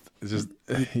know. It's just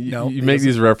you make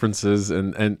these references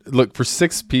and look, for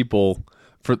 6 people,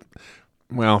 for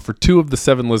 2 of the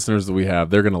 7 listeners that we have,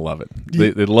 they're going to love it.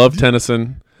 They love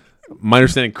Tennyson. My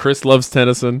understanding, Chris loves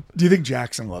Tennyson. Do you think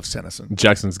Jackson loves Tennyson?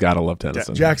 Jackson's got to love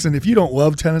Tennyson. Jackson, if you don't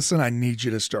love Tennyson, I need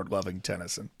you to start loving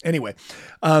Tennyson. Anyway,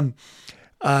 and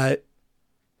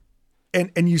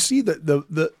you see that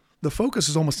the focus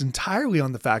is almost entirely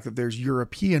on the fact that there's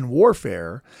European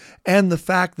warfare and the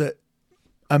fact that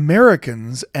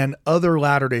Americans and other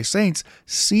Latter-day Saints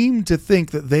seem to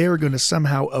think that they are going to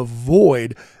somehow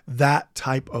avoid that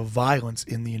type of violence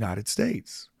in the United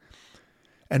States.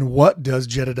 And what does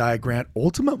Jedediah Grant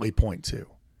ultimately point to?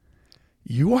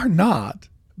 You are not,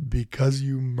 because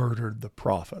you murdered the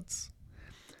prophets.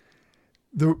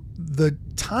 The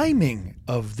timing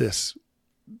of this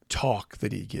talk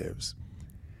that he gives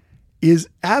is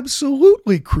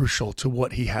absolutely crucial to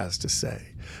what he has to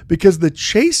say, because the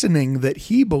chastening that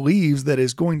he believes that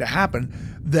is going to happen,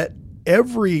 that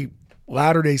every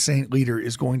Latter-day Saint leader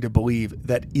is going to believe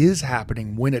that is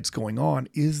happening when it's going on,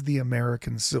 is the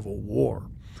American Civil War.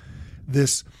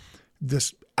 This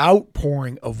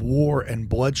outpouring of war and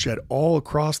bloodshed all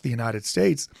across the United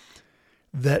States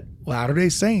that Latter-day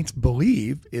Saints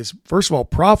believe is, first of all,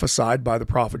 prophesied by the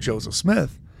prophet Joseph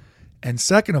Smith, and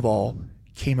second of all,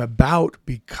 came about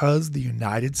because the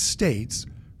United States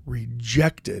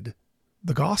rejected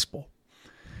the gospel.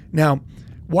 Now,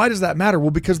 why does that matter?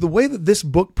 Well, because the way that this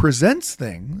book presents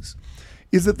things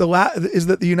is that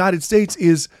the United States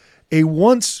is a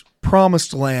once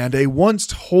promised land, a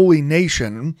once holy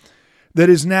nation that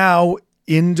is now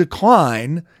in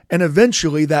decline, and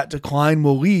eventually that decline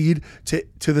will lead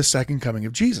to the second coming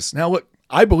of Jesus. Now, look,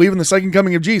 I believe in the second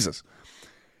coming of Jesus.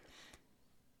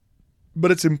 But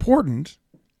it's important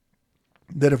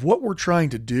that if what we're trying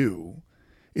to do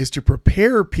is to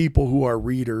prepare people who are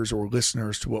readers or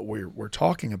listeners to what we're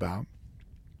talking about,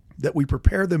 that we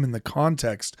prepare them in the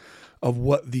context of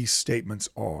what these statements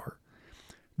are.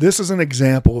 This is an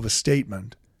example of a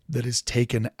statement that is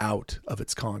taken out of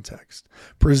its context,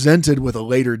 presented with a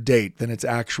later date than its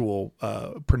actual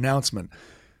pronouncement,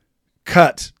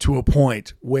 cut to a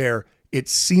point where it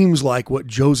seems like what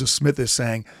Joseph Smith is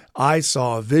saying, I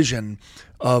saw a vision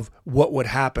of what would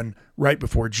happen right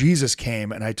before Jesus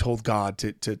came, and I told God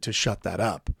to shut that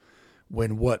up.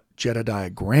 When what Jedediah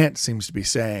Grant seems to be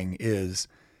saying is,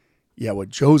 yeah, what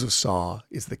Joseph saw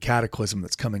is the cataclysm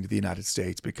that's coming to the United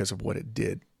States because of what it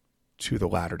did to the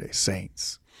Latter-day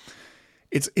Saints.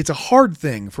 It's a hard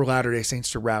thing for Latter-day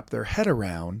Saints to wrap their head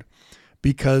around,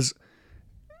 because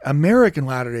American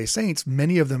Latter-day Saints,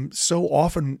 many of them so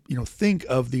often, think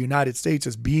of the United States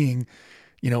as being,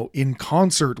 in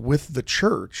concert with the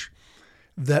church,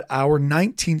 that our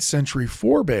 19th century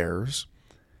forebears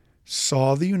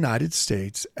saw the United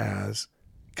States as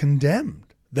condemned.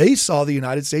 They saw the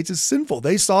United States as sinful.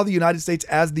 They saw the United States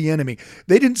as the enemy.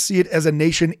 They didn't see it as a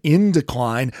nation in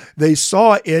decline. They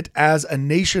saw it as a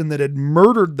nation that had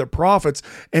murdered the prophets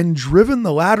and driven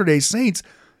the Latter-day Saints,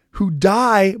 who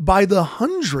die by the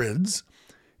hundreds,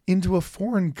 into a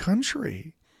foreign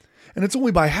country. And it's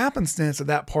only by happenstance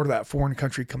that part of that foreign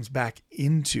country comes back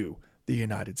into the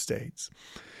United States.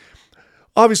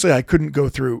 Obviously, I couldn't go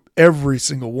through every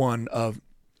single one of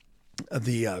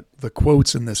the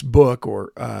quotes in this book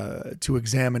or to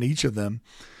examine each of them,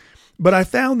 but I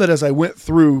found that as I went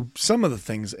through some of the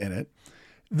things in it,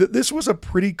 that this was a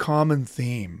pretty common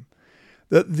theme.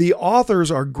 That the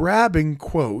authors are grabbing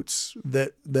quotes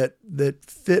that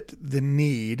fit the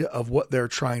need of what they're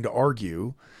trying to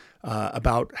argue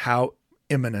about how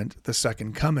imminent the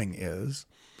second coming is,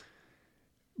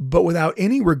 but without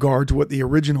any regard to what the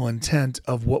original intent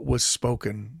of what was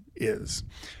spoken is.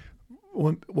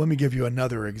 Let me give you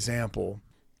another example.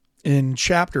 In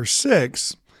chapter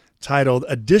 6, titled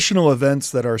Additional Events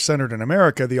That Are Centered in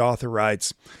America, the author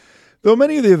writes, though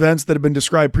many of the events that have been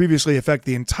described previously affect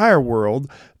the entire world,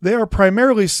 they are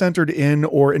primarily centered in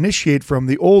or initiate from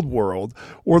the old world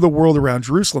or the world around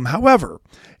Jerusalem. However,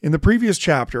 in the previous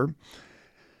chapter,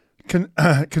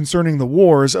 concerning the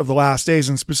wars of the last days,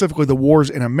 and specifically the wars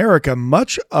in America,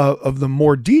 much of the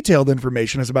more detailed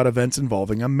information is about events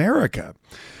involving America.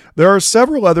 There are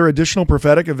several other additional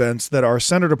prophetic events that are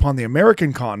centered upon the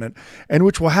American continent and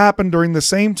which will happen during the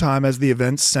same time as the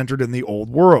events centered in the old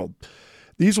world.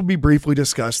 These will be briefly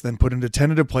discussed, then put into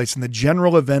tentative place in the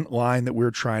general event line that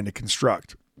we're trying to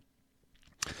construct.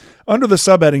 Under the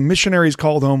subheading, Missionaries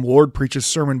Called Home, Lord Preaches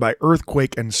Sermon by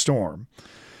Earthquake and Storm.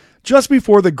 Just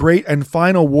before the great and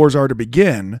final wars are to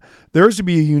begin, there is to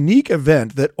be a unique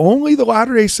event that only the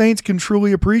Latter-day Saints can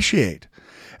truly appreciate.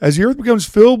 As the earth becomes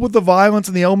filled with the violence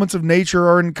and the elements of nature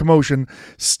are in commotion,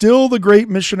 still the great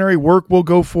missionary work will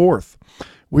go forth.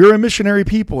 We are a missionary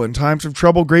people. In times of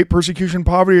trouble, great persecution,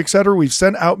 poverty, etc., we've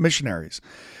sent out missionaries.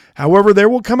 However, there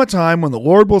will come a time when the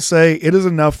Lord will say, it is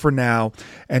enough for now,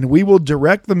 and we will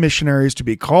direct the missionaries to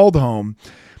be called home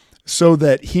so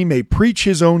that he may preach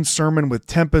his own sermon with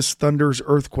tempests, thunders,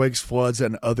 earthquakes, floods,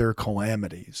 and other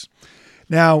calamities.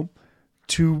 Now,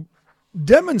 to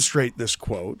demonstrate this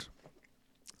quote,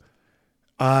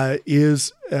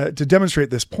 to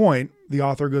demonstrate this point, the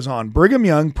author goes on. Brigham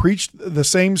Young preached the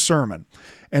same sermon,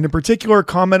 and in particular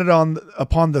commented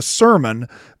upon the sermon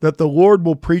that the Lord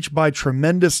will preach by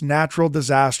tremendous natural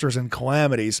disasters and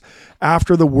calamities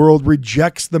after the world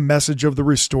rejects the message of the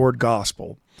restored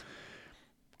gospel.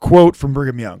 Quote from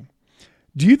Brigham Young: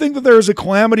 "Do you think that there is a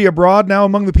calamity abroad now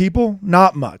among the people?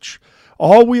 Not much.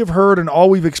 All we have heard and all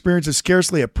we've experienced is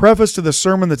scarcely a preface to the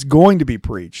sermon that's going to be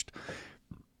preached.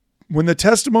 When the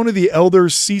testimony of the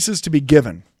elders ceases to be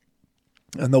given,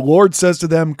 and the Lord says to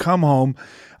them, 'Come home,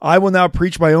 I will now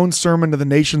preach my own sermon to the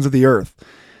nations of the earth.'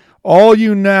 All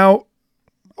you now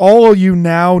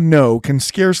know can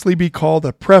scarcely be called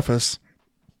a preface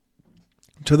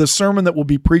to the sermon that will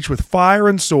be preached with fire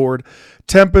and sword,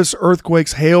 tempests,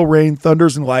 earthquakes, hail, rain,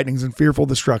 thunders, and lightnings, and fearful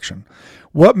destruction.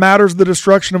 What matters the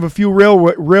destruction of a few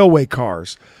railway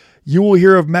cars? You will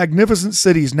hear of magnificent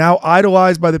cities now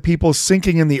idolized by the people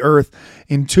sinking in the earth,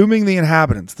 entombing the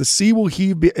inhabitants. The sea will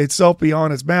heave itself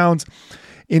beyond its bounds,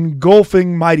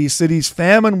 engulfing mighty cities.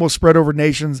 Famine will spread over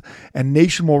nations, and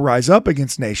nation will rise up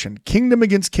against nation, kingdom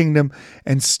against kingdom,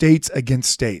 and states against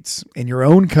states, in your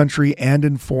own country and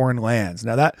in foreign lands."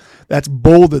 Now that's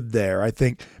bolded there, I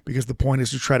think, because the point is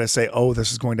to try to say, oh,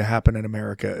 this is going to happen in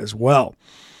America as well.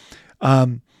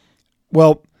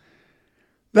 Well,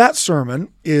 that sermon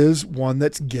is one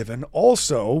that's given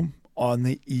also on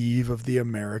the eve of the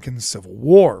American Civil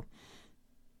War.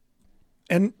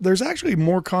 And there's actually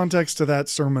more context to that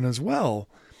sermon as well,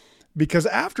 because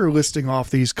after listing off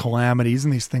these calamities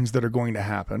and these things that are going to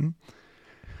happen,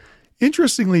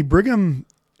 interestingly, Brigham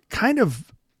kind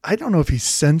of, I don't know if he's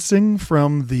sensing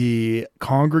from the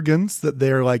congregants that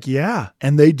they're like, yeah,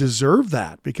 and they deserve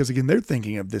that, because again, they're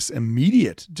thinking of this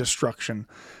immediate destruction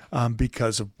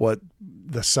because of what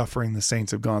the suffering the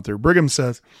saints have gone through. Brigham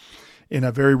says in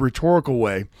a very rhetorical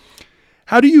way,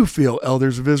 "How do you feel,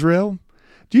 elders of Israel?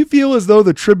 Do you feel as though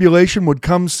the tribulation would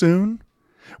come soon?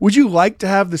 Would you like to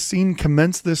have the scene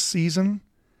commence this season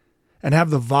and have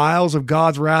the vials of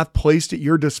God's wrath placed at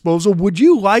your disposal? Would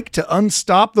you like to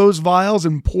unstop those vials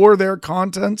and pour their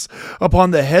contents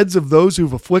upon the heads of those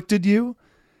who've afflicted you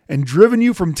and driven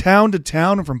you from town to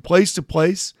town and from place to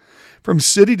place, from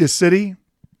city to city,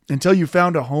 until you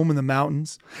found a home in the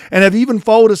mountains, and have even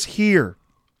followed us here,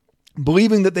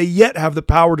 believing that they yet have the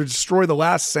power to destroy the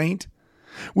last saint?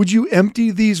 Would you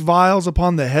empty these vials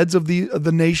upon the heads of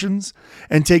the nations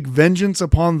and take vengeance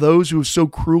upon those who have so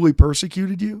cruelly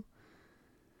persecuted you?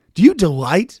 Do you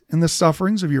delight in the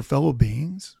sufferings of your fellow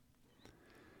beings?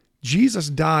 Jesus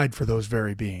died for those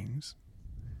very beings.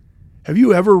 Have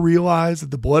you ever realized that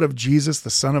the blood of Jesus,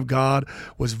 the Son of God,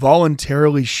 was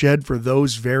voluntarily shed for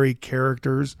those very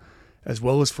characters as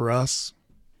well as for us?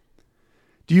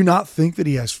 Do you not think that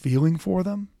he has feeling for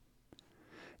them?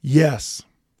 Yes,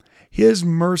 his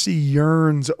mercy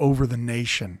yearns over the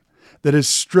nation that has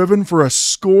striven for a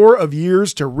score of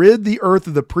years to rid the earth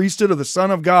of the priesthood of the Son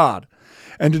of God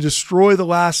and to destroy the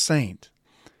last saint.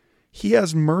 He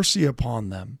has mercy upon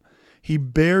them. He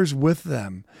bears with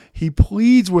them. He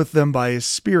pleads with them by his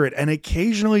Spirit and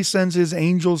occasionally sends his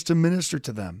angels to minister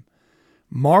to them.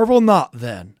 Marvel not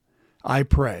then, I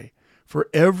pray, for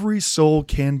every soul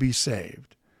can be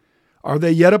saved. Are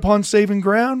they yet upon saving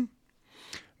ground?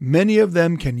 Many of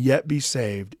them can yet be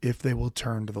saved if they will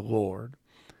turn to the Lord.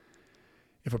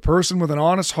 If a person with an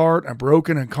honest heart, a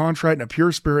broken and contrite and a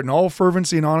pure spirit, and all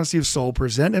fervency and honesty of soul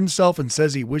present himself and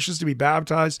says he wishes to be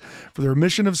baptized for the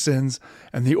remission of sins,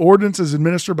 and the ordinance is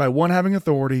administered by one having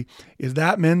authority, is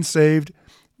that man saved?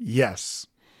 Yes.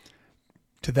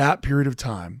 To that period of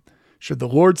time. Should the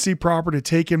Lord see proper to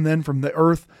take him then from the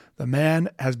earth, the man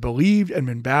has believed and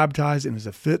been baptized and is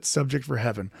a fit subject for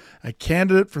heaven, a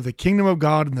candidate for the kingdom of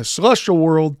God in the celestial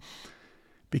world,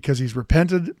 because he's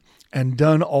repented and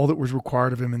done all that was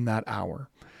required of him in that hour.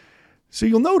 So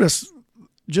you'll notice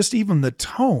just even the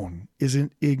tone is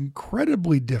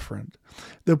incredibly different.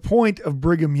 The point of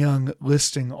Brigham Young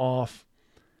listing off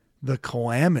the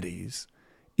calamities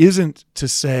isn't to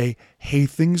say, hey,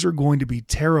 things are going to be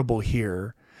terrible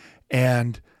here,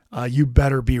 and you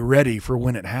better be ready for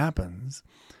when it happens.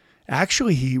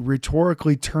 Actually, he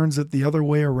rhetorically turns it the other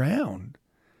way around.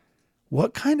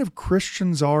 What kind of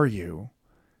Christians are you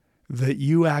that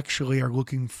you actually are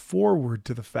looking forward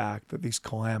to the fact that these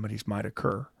calamities might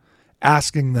occur?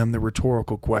 Asking them the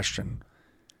rhetorical question,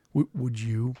 would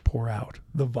you pour out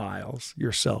the vials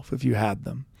yourself if you had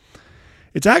them?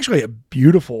 It's actually a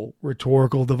beautiful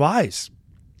rhetorical device.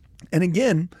 And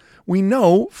again, we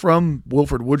know from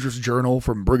Wilford Woodruff's journal,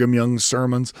 from Brigham Young's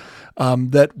sermons,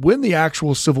 that when the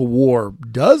actual Civil War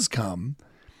does come,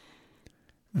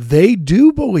 they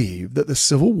do believe that the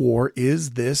Civil War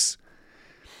is this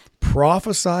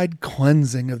prophesied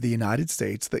cleansing of the United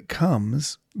States that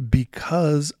comes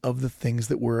because of the things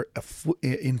that were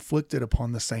inflicted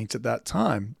upon the saints at that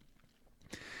time.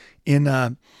 In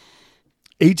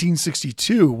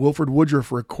 1862, Wilford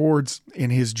Woodruff records in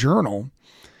his journal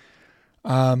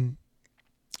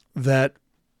that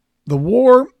the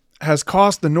war has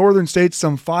cost the northern states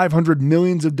some $500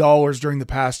 million during the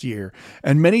past year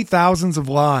and many thousands of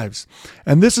lives.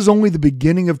 And this is only the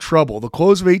beginning of trouble. The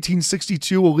close of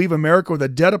 1862 will leave America with a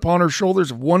debt upon her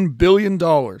shoulders of $1 billion,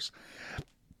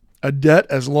 a debt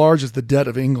as large as the debt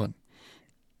of England.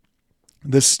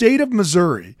 The state of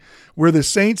Missouri, where the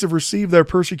saints have received their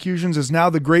persecutions, is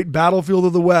now the great battlefield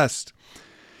of the West.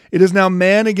 It is now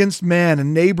man against man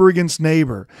and neighbor against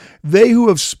neighbor. They who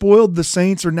have spoiled the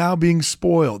saints are now being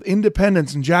spoiled.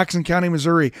 Independence in Jackson County,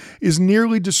 Missouri is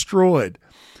nearly destroyed.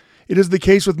 It is the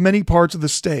case with many parts of the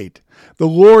state. The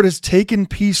Lord has taken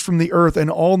peace from the earth, and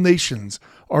all nations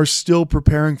are still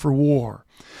preparing for war.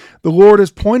 The Lord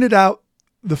has pointed out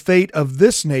the fate of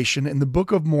this nation in the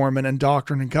Book of Mormon and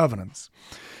Doctrine and Covenants.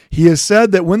 He has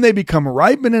said that when they become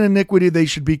ripened in iniquity, they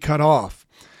should be cut off.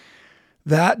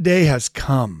 That day has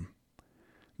come.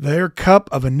 Their cup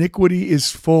of iniquity is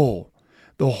full.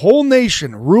 The whole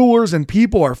nation, rulers and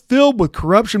people are filled with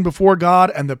corruption before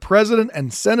God, and the President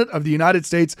and Senate of the United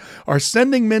States are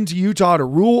sending men to Utah to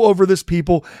rule over this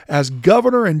people as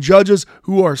governor and judges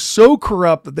who are so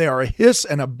corrupt that they are a hiss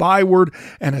and a byword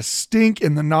and a stink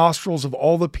in the nostrils of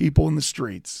all the people in the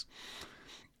streets.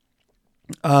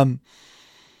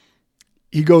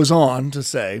 He goes on to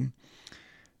say,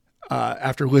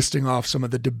 after listing off some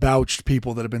of the debauched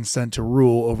people that have been sent to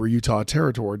rule over Utah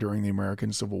territory during the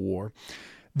American Civil War,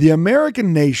 the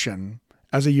American nation,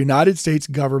 as a United States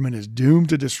government, is doomed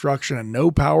to destruction and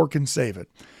no power can save it.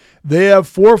 They have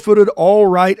forfeited all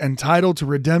right and title to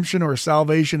redemption or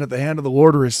salvation at the hand of the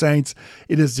Lord or his saints.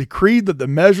 It is decreed that the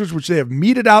measures which they have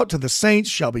meted out to the saints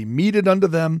shall be meted unto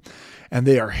them, and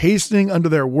they are hastening unto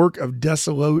their work of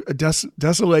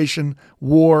desolation,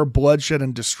 war, bloodshed,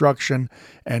 and destruction,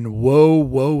 and woe,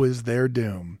 woe is their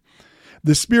doom.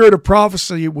 The spirit of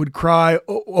prophecy would cry,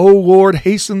 O Lord,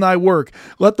 hasten thy work.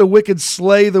 Let the wicked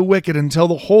slay the wicked until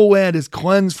the whole land is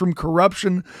cleansed from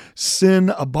corruption,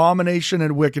 sin, abomination,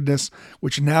 and wickedness,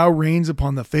 which now reigns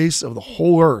upon the face of the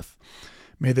whole earth.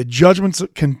 May the judgments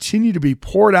continue to be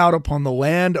poured out upon the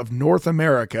land of North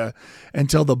America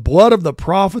until the blood of the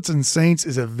prophets and saints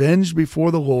is avenged before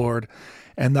the Lord,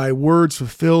 and thy words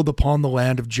fulfilled upon the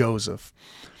land of Joseph.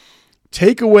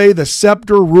 Take away the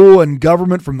scepter, rule, and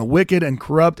government from the wicked and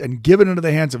corrupt, and give it into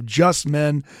the hands of just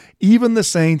men, even the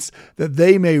saints, that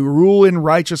they may rule in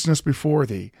righteousness before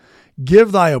thee.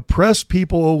 Give thy oppressed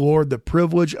people, O Lord, the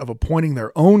privilege of appointing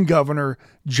their own governor,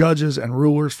 judges, and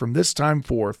rulers from this time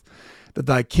forth, that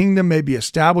thy kingdom may be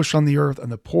established on the earth,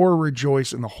 and the poor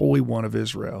rejoice in the Holy One of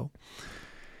Israel.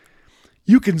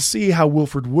 You can see how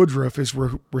Wilford Woodruff is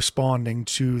responding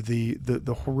to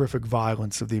the horrific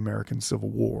violence of the American Civil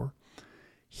War.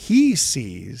 He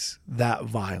sees that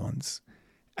violence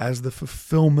as the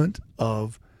fulfillment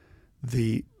of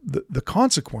the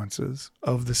consequences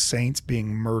of the saints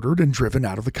being murdered and driven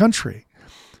out of the country.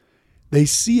 They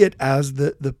see it as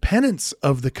the penance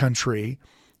of the country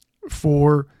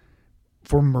for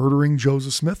murdering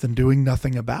Joseph Smith and doing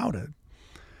nothing about it.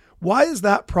 Why is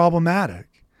that problematic?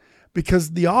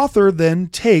 Because the author then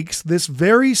takes this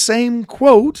very same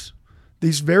quote,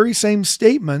 these very same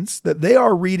statements that they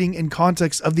are reading in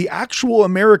context of the actual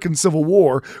American Civil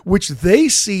War, which they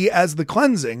see as the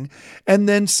cleansing, and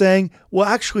then saying, well,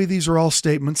 actually, these are all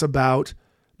statements about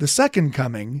the second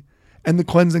coming and the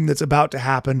cleansing that's about to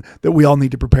happen that we all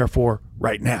need to prepare for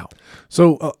right now.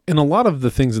 So in a lot of the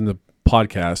things in the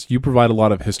podcast, you provide a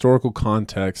lot of historical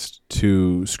context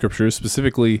to scriptures,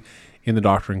 specifically in the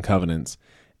Doctrine and Covenants.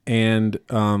 And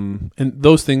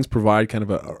those things provide kind of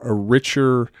a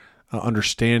richer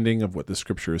understanding of what the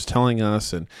scripture is telling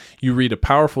us. And you read a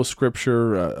powerful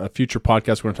scripture, a future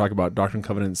podcast, we're going to talk about Doctrine and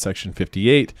Covenants, section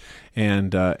 58.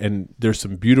 And there's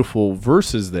some beautiful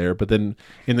verses there, but then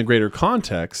in the greater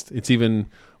context, it's even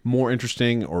more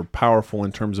interesting or powerful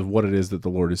in terms of what it is that the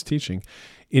Lord is teaching.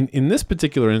 In this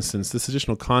particular instance, this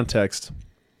additional context,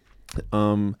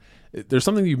 there's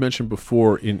something you mentioned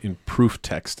before in proof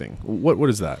texting. What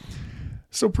is that?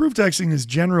 So proof texting is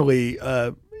generally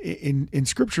in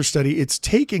scripture study, it's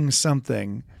taking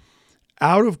something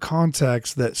out of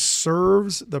context that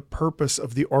serves the purpose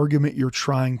of the argument you're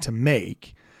trying to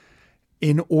make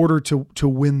in order to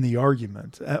win the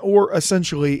argument, or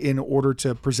essentially in order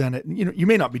to present it. You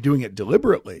may not be doing it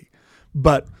deliberately,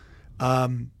 but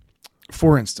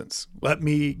for instance, let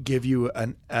me give you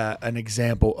an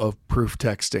example of proof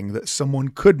texting that someone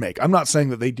could make. I'm not saying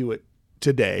that they do it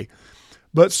today,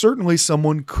 but certainly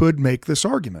someone could make this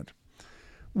argument.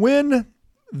 When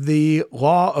the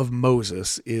law of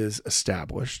Moses is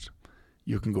established,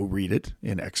 you can go read it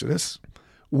in Exodus.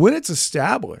 When it's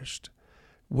established,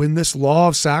 when this law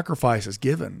of sacrifice is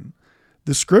given,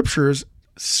 the scriptures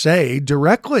say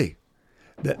directly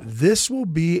that this will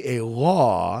be a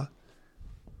law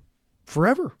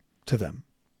forever to them,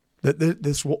 that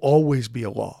this will always be a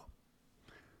law.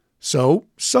 So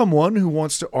someone who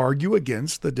wants to argue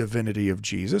against the divinity of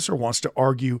Jesus, or wants to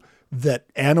argue that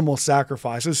animal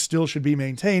sacrifices still should be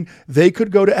maintained, they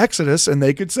could go to Exodus and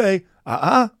they could say,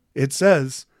 it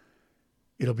says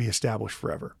it'll be established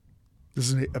forever.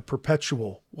 This is a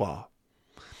perpetual law.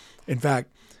 In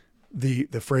fact, the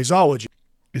phraseology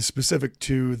is specific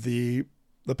to the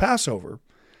Passover.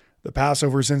 The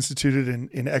Passover is instituted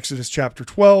in Exodus chapter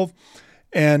 12.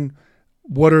 And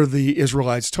what are the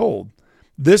Israelites told?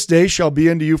 This day shall be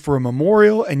unto you for a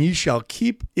memorial, and ye shall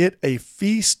keep it a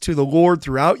feast to the Lord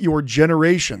throughout your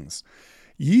generations.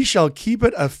 Ye shall keep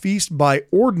it a feast by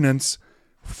ordinance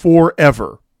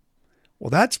forever.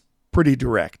 Well, that's pretty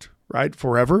direct, right?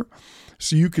 Forever.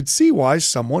 So you could see why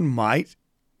someone might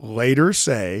later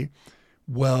say,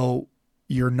 well,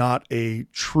 you're not a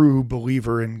true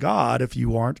believer in God if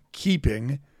you aren't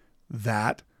keeping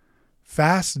that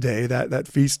fast day, that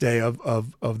feast day of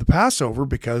the Passover,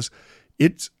 because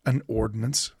it's an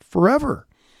ordinance forever.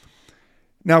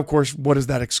 Now, of course, what does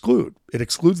that exclude? It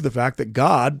excludes the fact that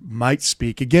God might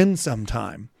speak again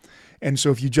sometime. And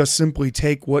so if you just simply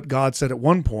take what God said at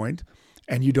one point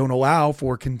and you don't allow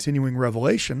for continuing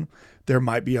revelation, there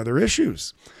might be other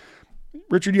issues.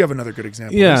 Richard, you have another good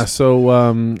example. Yeah,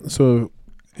 so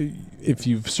if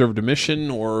you've served a mission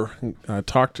or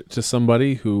talked to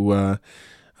somebody who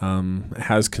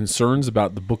has concerns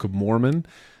about the Book of Mormon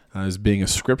as being a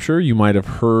scripture, you might have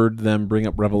heard them bring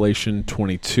up Revelation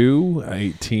 22,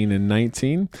 18 and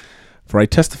 19. For I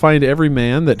testify unto every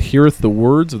man that heareth the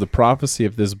words of the prophecy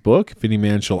of this book, if any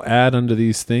man shall add unto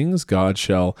these things, God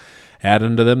shall add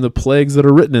unto them the plagues that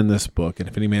are written in this book. And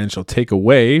if any man shall take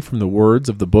away from the words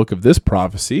of the book of this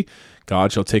prophecy,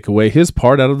 God shall take away his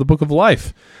part out of the book of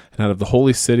life, and out of the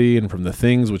holy city, and from the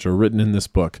things which are written in this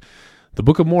book. The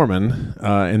Book of Mormon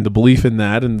and the belief in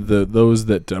that, and those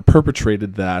that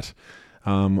perpetrated that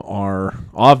are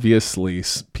obviously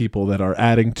people that are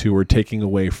adding to or taking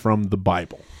away from the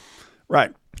Bible.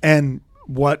 Right. And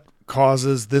what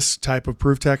causes this type of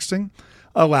proof texting?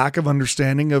 A lack of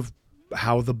understanding of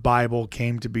how the Bible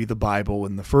came to be the Bible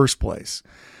in the first place.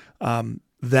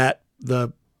 That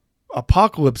the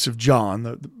Apocalypse of John,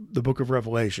 the book of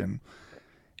Revelation,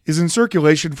 is in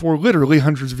circulation for literally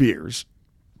hundreds of years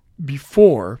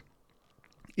before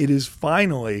it is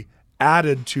finally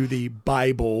added to the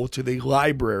Bible, to the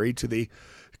library, to the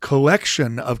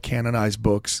collection of canonized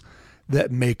books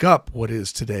that make up what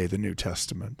is today the New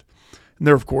Testament. And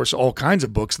there are, of course, all kinds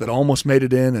of books that almost made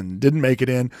it in and didn't make it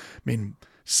in. I mean,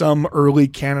 some early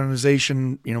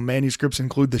canonization, manuscripts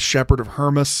include the Shepherd of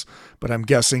Hermas, but I'm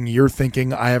guessing you're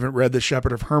thinking, I haven't read the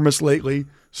Shepherd of Hermas lately,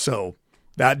 so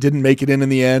that didn't make it in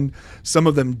the end. Some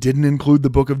of them didn't include the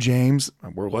book of James.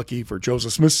 We're lucky for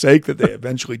Joseph Smith's sake that they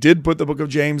eventually did put the book of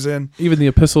James in. Even the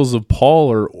epistles of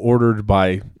Paul are ordered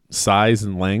by size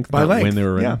and length. By length, when they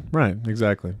were yeah. in. Right,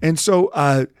 exactly. And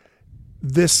so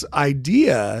this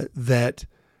idea that,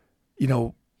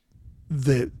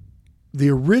 the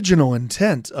original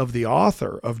intent of the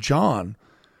author of John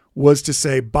was to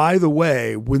say, by the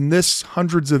way, when this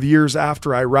hundreds of years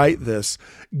after I write this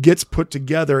gets put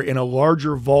together in a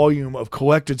larger volume of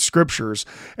collected scriptures,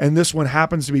 and this one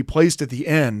happens to be placed at the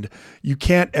end, you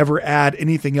can't ever add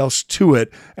anything else to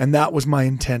it. And that was my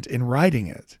intent in writing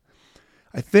it.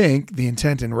 I think the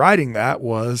intent in writing that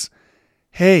was,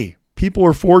 hey, people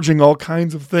are forging all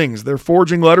kinds of things. They're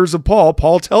forging letters of Paul.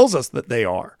 Paul tells us that they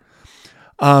are.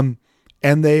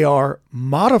 And they are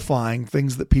modifying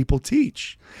things that people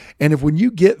teach. And if when you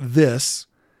get this,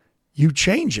 you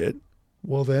change it,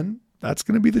 well, then that's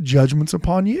going to be the judgments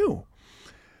upon you.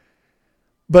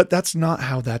 But that's not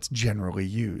how that's generally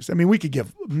used. I mean, we could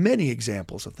give many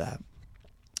examples of that.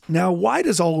 Now, why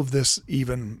does all of this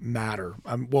even matter?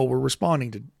 Well, we're responding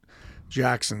to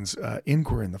Jackson's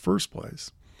inquiry in the first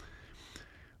place.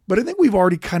 But I think we've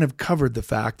already kind of covered the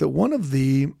fact that one of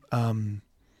the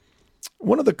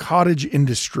one of the cottage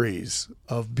industries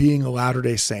of being a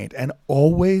Latter-day Saint, and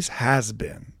always has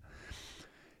been,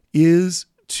 is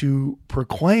to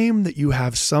proclaim that you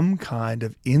have some kind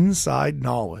of inside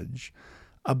knowledge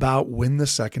about when the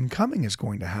second coming is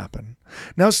going to happen.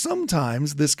 Now,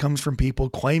 sometimes this comes from people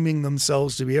claiming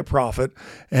themselves to be a prophet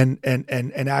and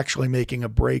actually making a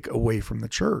break away from the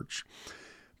church.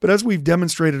 But as we've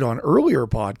demonstrated on earlier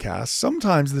podcasts,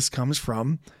 sometimes this comes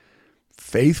from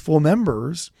faithful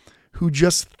members who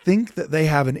just think that they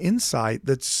have an insight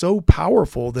that's so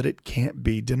powerful that it can't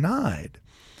be denied.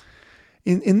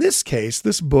 In this case,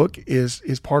 this book is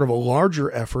part of a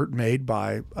larger effort made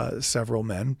by several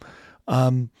men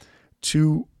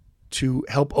to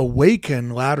help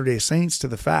awaken Latter-day Saints to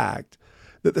the fact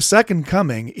that the second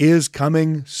coming is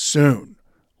coming soon,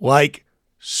 like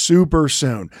super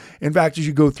soon. In fact, as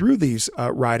you go through these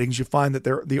writings, you find that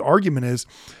the argument is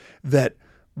that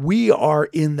we are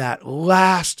in that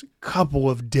last couple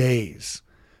of days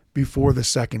before the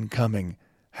second coming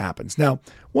happens. Now,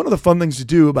 one of the fun things to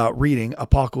do about reading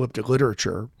apocalyptic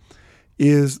literature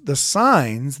is the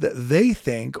signs that they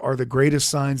think are the greatest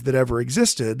signs that ever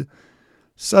existed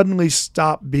suddenly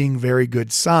stop being very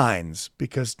good signs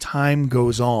because time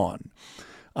goes on.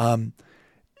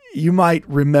 You might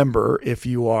remember, if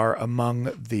you are among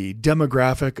the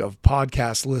demographic of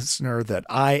podcast listener that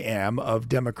I am, of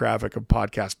demographic of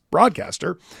podcast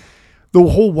broadcaster, the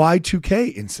whole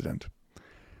Y2K incident.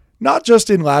 Not just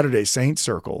in Latter-day Saint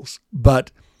circles, but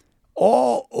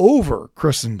all over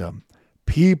Christendom.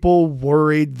 People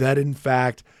worried that, in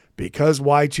fact, because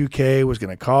Y2K was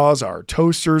going to cause our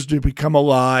toasters to become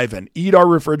alive and eat our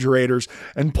refrigerators,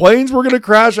 and planes were going to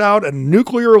crash out, and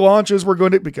nuclear launches were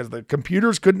going to, because the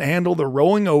computers couldn't handle the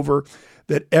rolling over,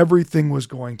 that everything was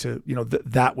going to,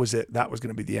 that was it. That was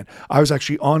going to be the end. I was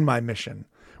actually on my mission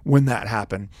when that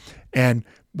happened. And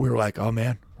we were like, oh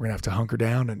man, we're going to have to hunker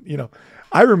down. And,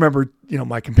 I remember,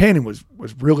 my companion was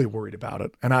really worried about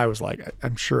it. And I was like,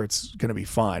 I'm sure it's going to be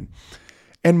fine.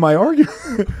 And my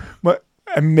argument,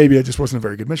 maybe I just wasn't a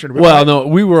very good missionary. Well, no,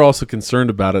 we were also concerned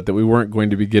about it, that we weren't going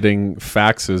to be getting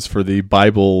faxes for the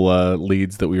Bible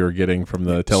leads that we were getting from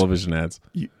the television ads.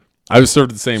 I was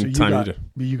served at the same time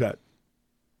you did.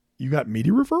 You got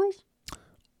media referrals?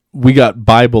 We got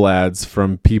Bible ads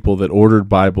from people that ordered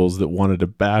Bibles that wanted to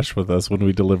bash with us when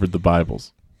we delivered the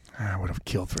Bibles. I would have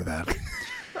killed for that.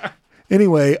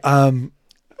 Anyway, I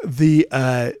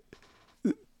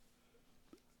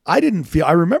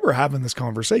remember having this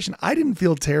conversation. I didn't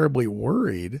feel terribly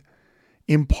worried,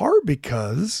 in part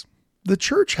because the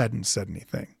church hadn't said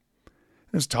anything.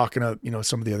 I was talking to,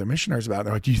 some of the other missionaries about it.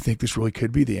 They're like, do you think this really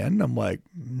could be the end? I'm like,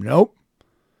 nope.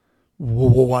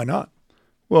 Well, why not?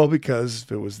 Well, because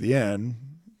if it was the end,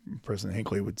 President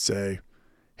Hinckley would say,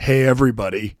 hey,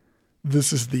 everybody,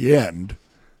 this is the end,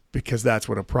 because that's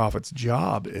what a prophet's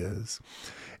job is.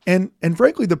 And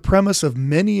frankly, the premise of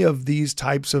many of these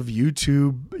types of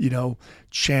YouTube,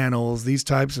 channels, these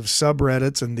types of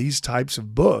subreddits and these types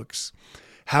of books,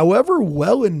 however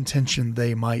well-intentioned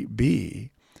they might be,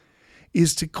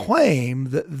 is to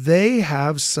claim that they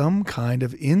have some kind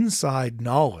of inside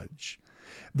knowledge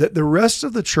that the rest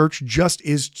of the church just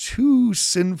is too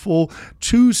sinful,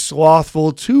 too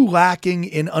slothful, too lacking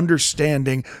in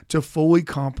understanding to fully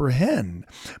comprehend.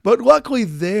 But luckily,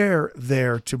 they're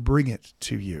there to bring it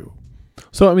to you.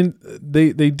 So,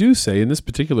 they do say in this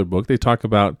particular book, they talk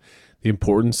about the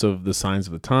importance of the signs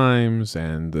of the times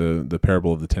and the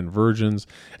parable of the 10 virgins.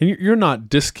 And you're not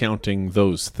discounting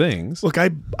those things. Look, I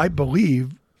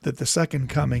believe that the second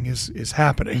coming is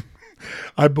happening.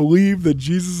 I believe that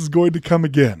Jesus is going to come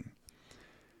again.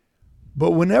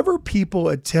 But whenever people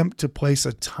attempt to place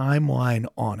a timeline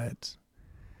on it,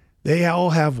 they all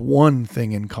have one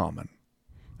thing in common,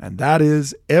 and that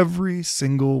is every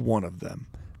single one of them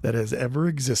that has ever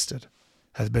existed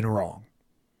has been wrong.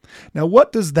 Now,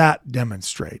 what does that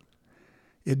demonstrate?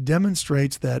 It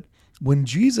demonstrates that when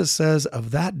Jesus says, of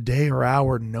that day or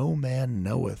hour no man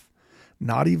knoweth,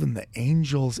 not even the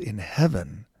angels in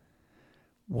heaven,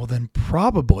 well, then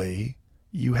probably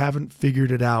you haven't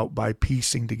figured it out by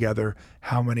piecing together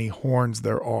how many horns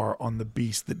there are on the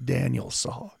beast that Daniel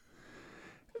saw.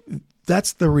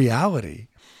 That's the reality.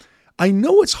 I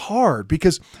know it's hard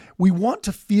because we want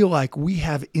to feel like we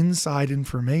have inside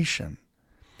information.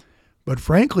 But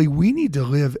frankly, we need to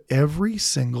live every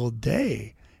single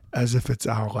day as if it's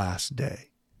our last day.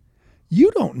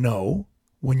 You don't know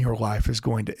when your life is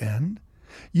going to end.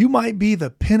 You might be the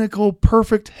pinnacle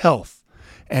perfect health,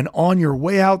 and on your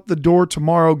way out the door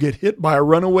tomorrow get hit by a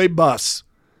runaway bus.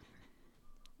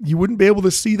 You wouldn't be able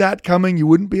to see that coming. You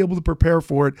wouldn't be able to prepare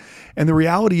for it. And the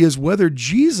reality is, whether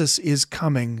Jesus is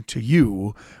coming to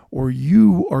you or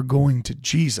you are going to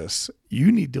Jesus,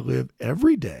 you need to live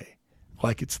every day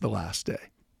like it's the last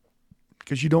day,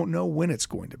 because you don't know when it's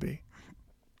going to be.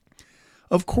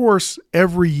 Of course,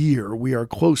 every year we are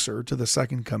closer to the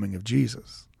second coming of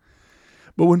Jesus.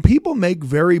 But when people make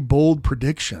very bold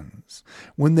predictions,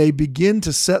 when they begin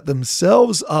to set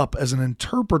themselves up as an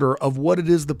interpreter of what it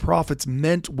is the prophets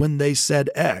meant when they said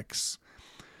X,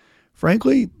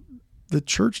 frankly, the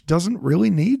church doesn't really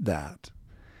need that.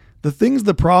 The things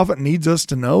the prophet needs us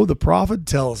to know, the prophet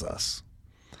tells us.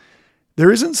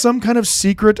 There isn't some kind of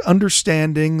secret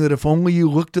understanding that if only you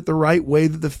looked at the right way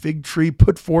that the fig tree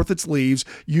put forth its leaves,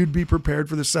 you'd be prepared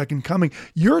for the second coming.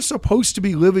 You're supposed to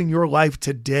be living your life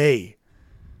today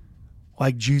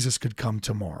like Jesus could come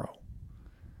tomorrow.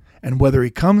 And whether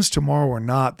he comes tomorrow or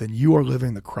not, then you are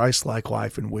living the Christ-like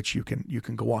life in which you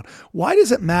can go on. Why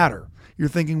does it matter? You're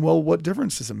thinking, well, what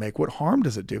difference does it make? What harm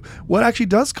does it do? Well, it actually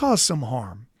does cause some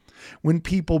harm when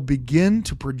people begin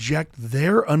to project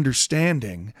their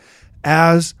understanding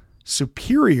as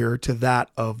superior to that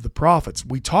of the prophets.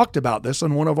 We talked about this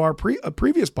on one of our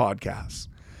previous podcasts.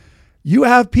 You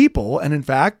have people, and in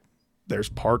fact, there's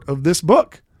part of this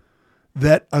book,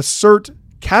 that assert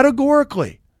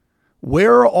categorically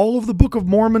where all of the Book of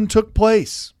Mormon took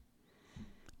place,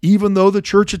 even though the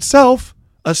church itself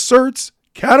asserts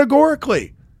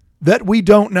categorically that we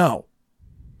don't know.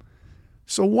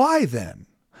 So why then?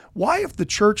 Why, if the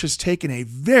church has taken a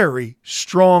very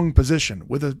strong position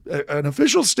with an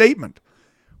official statement,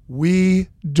 we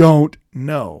don't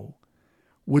know,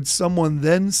 would someone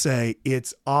then say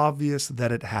it's obvious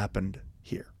that it happened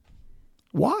here?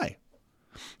 Why?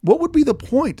 What would be the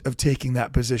point of taking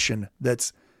that position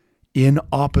that's in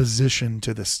opposition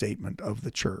to the statement of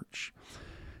the church?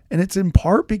 And it's in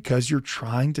part because you're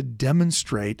trying to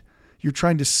demonstrate, you're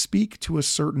trying to speak to a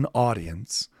certain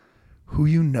audience who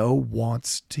you know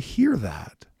wants to hear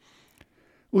that.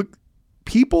 Look,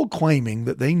 people claiming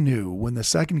that they knew when the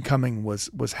second coming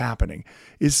was happening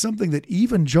is something that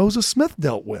even Joseph Smith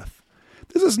dealt with.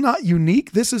 This is not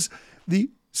unique. This is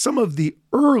some of the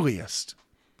earliest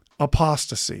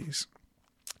apostasies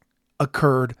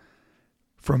occurred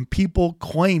from people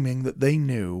claiming that they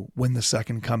knew when the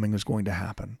second coming was going to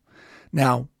happen.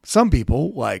 Now, some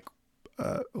people like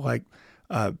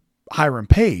Hiram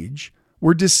Page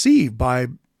were deceived by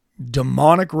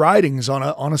demonic writings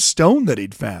on a stone that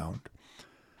he'd found.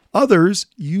 Others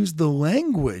used the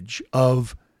language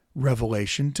of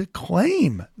Revelation to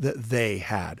claim that they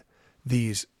had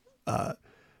this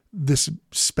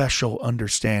special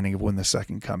understanding of when the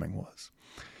second coming was.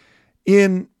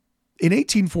 In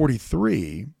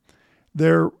 1843,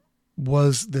 there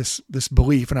was this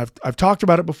belief, and I've talked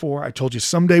about it before. I told you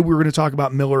someday we were going to talk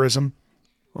about Millerism.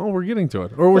 Oh, we're getting to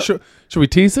it. Or should we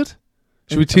tease it?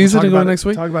 Should we tease it and go next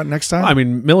week? Talk about it next time? I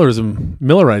mean,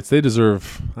 Millerites, they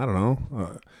deserve, I don't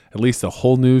know, at least a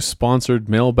whole new sponsored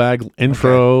mailbag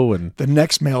intro. Okay. And the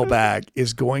next mailbag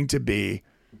is going to be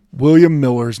William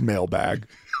Miller's mailbag.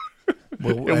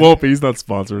 It won't be. He's not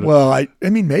sponsored. Well, I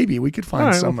mean, maybe we could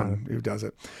find someone who does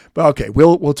it. But okay,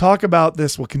 we'll talk about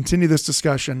this. We'll continue this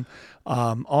discussion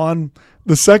on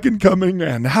the second coming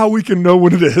and how we can know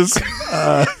when it is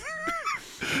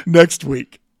next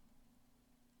week.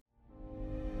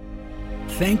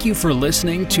 Thank you for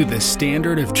listening to the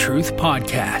Standard of Truth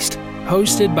podcast,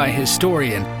 hosted by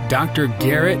historian Dr.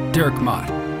 Garrett Dirkmaat.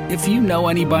 If you know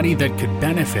anybody that could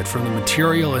benefit from the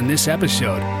material in this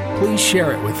episode, please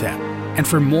share it with them. And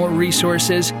for more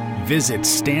resources, visit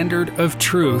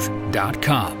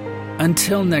standardoftruth.com.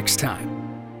 Until next time.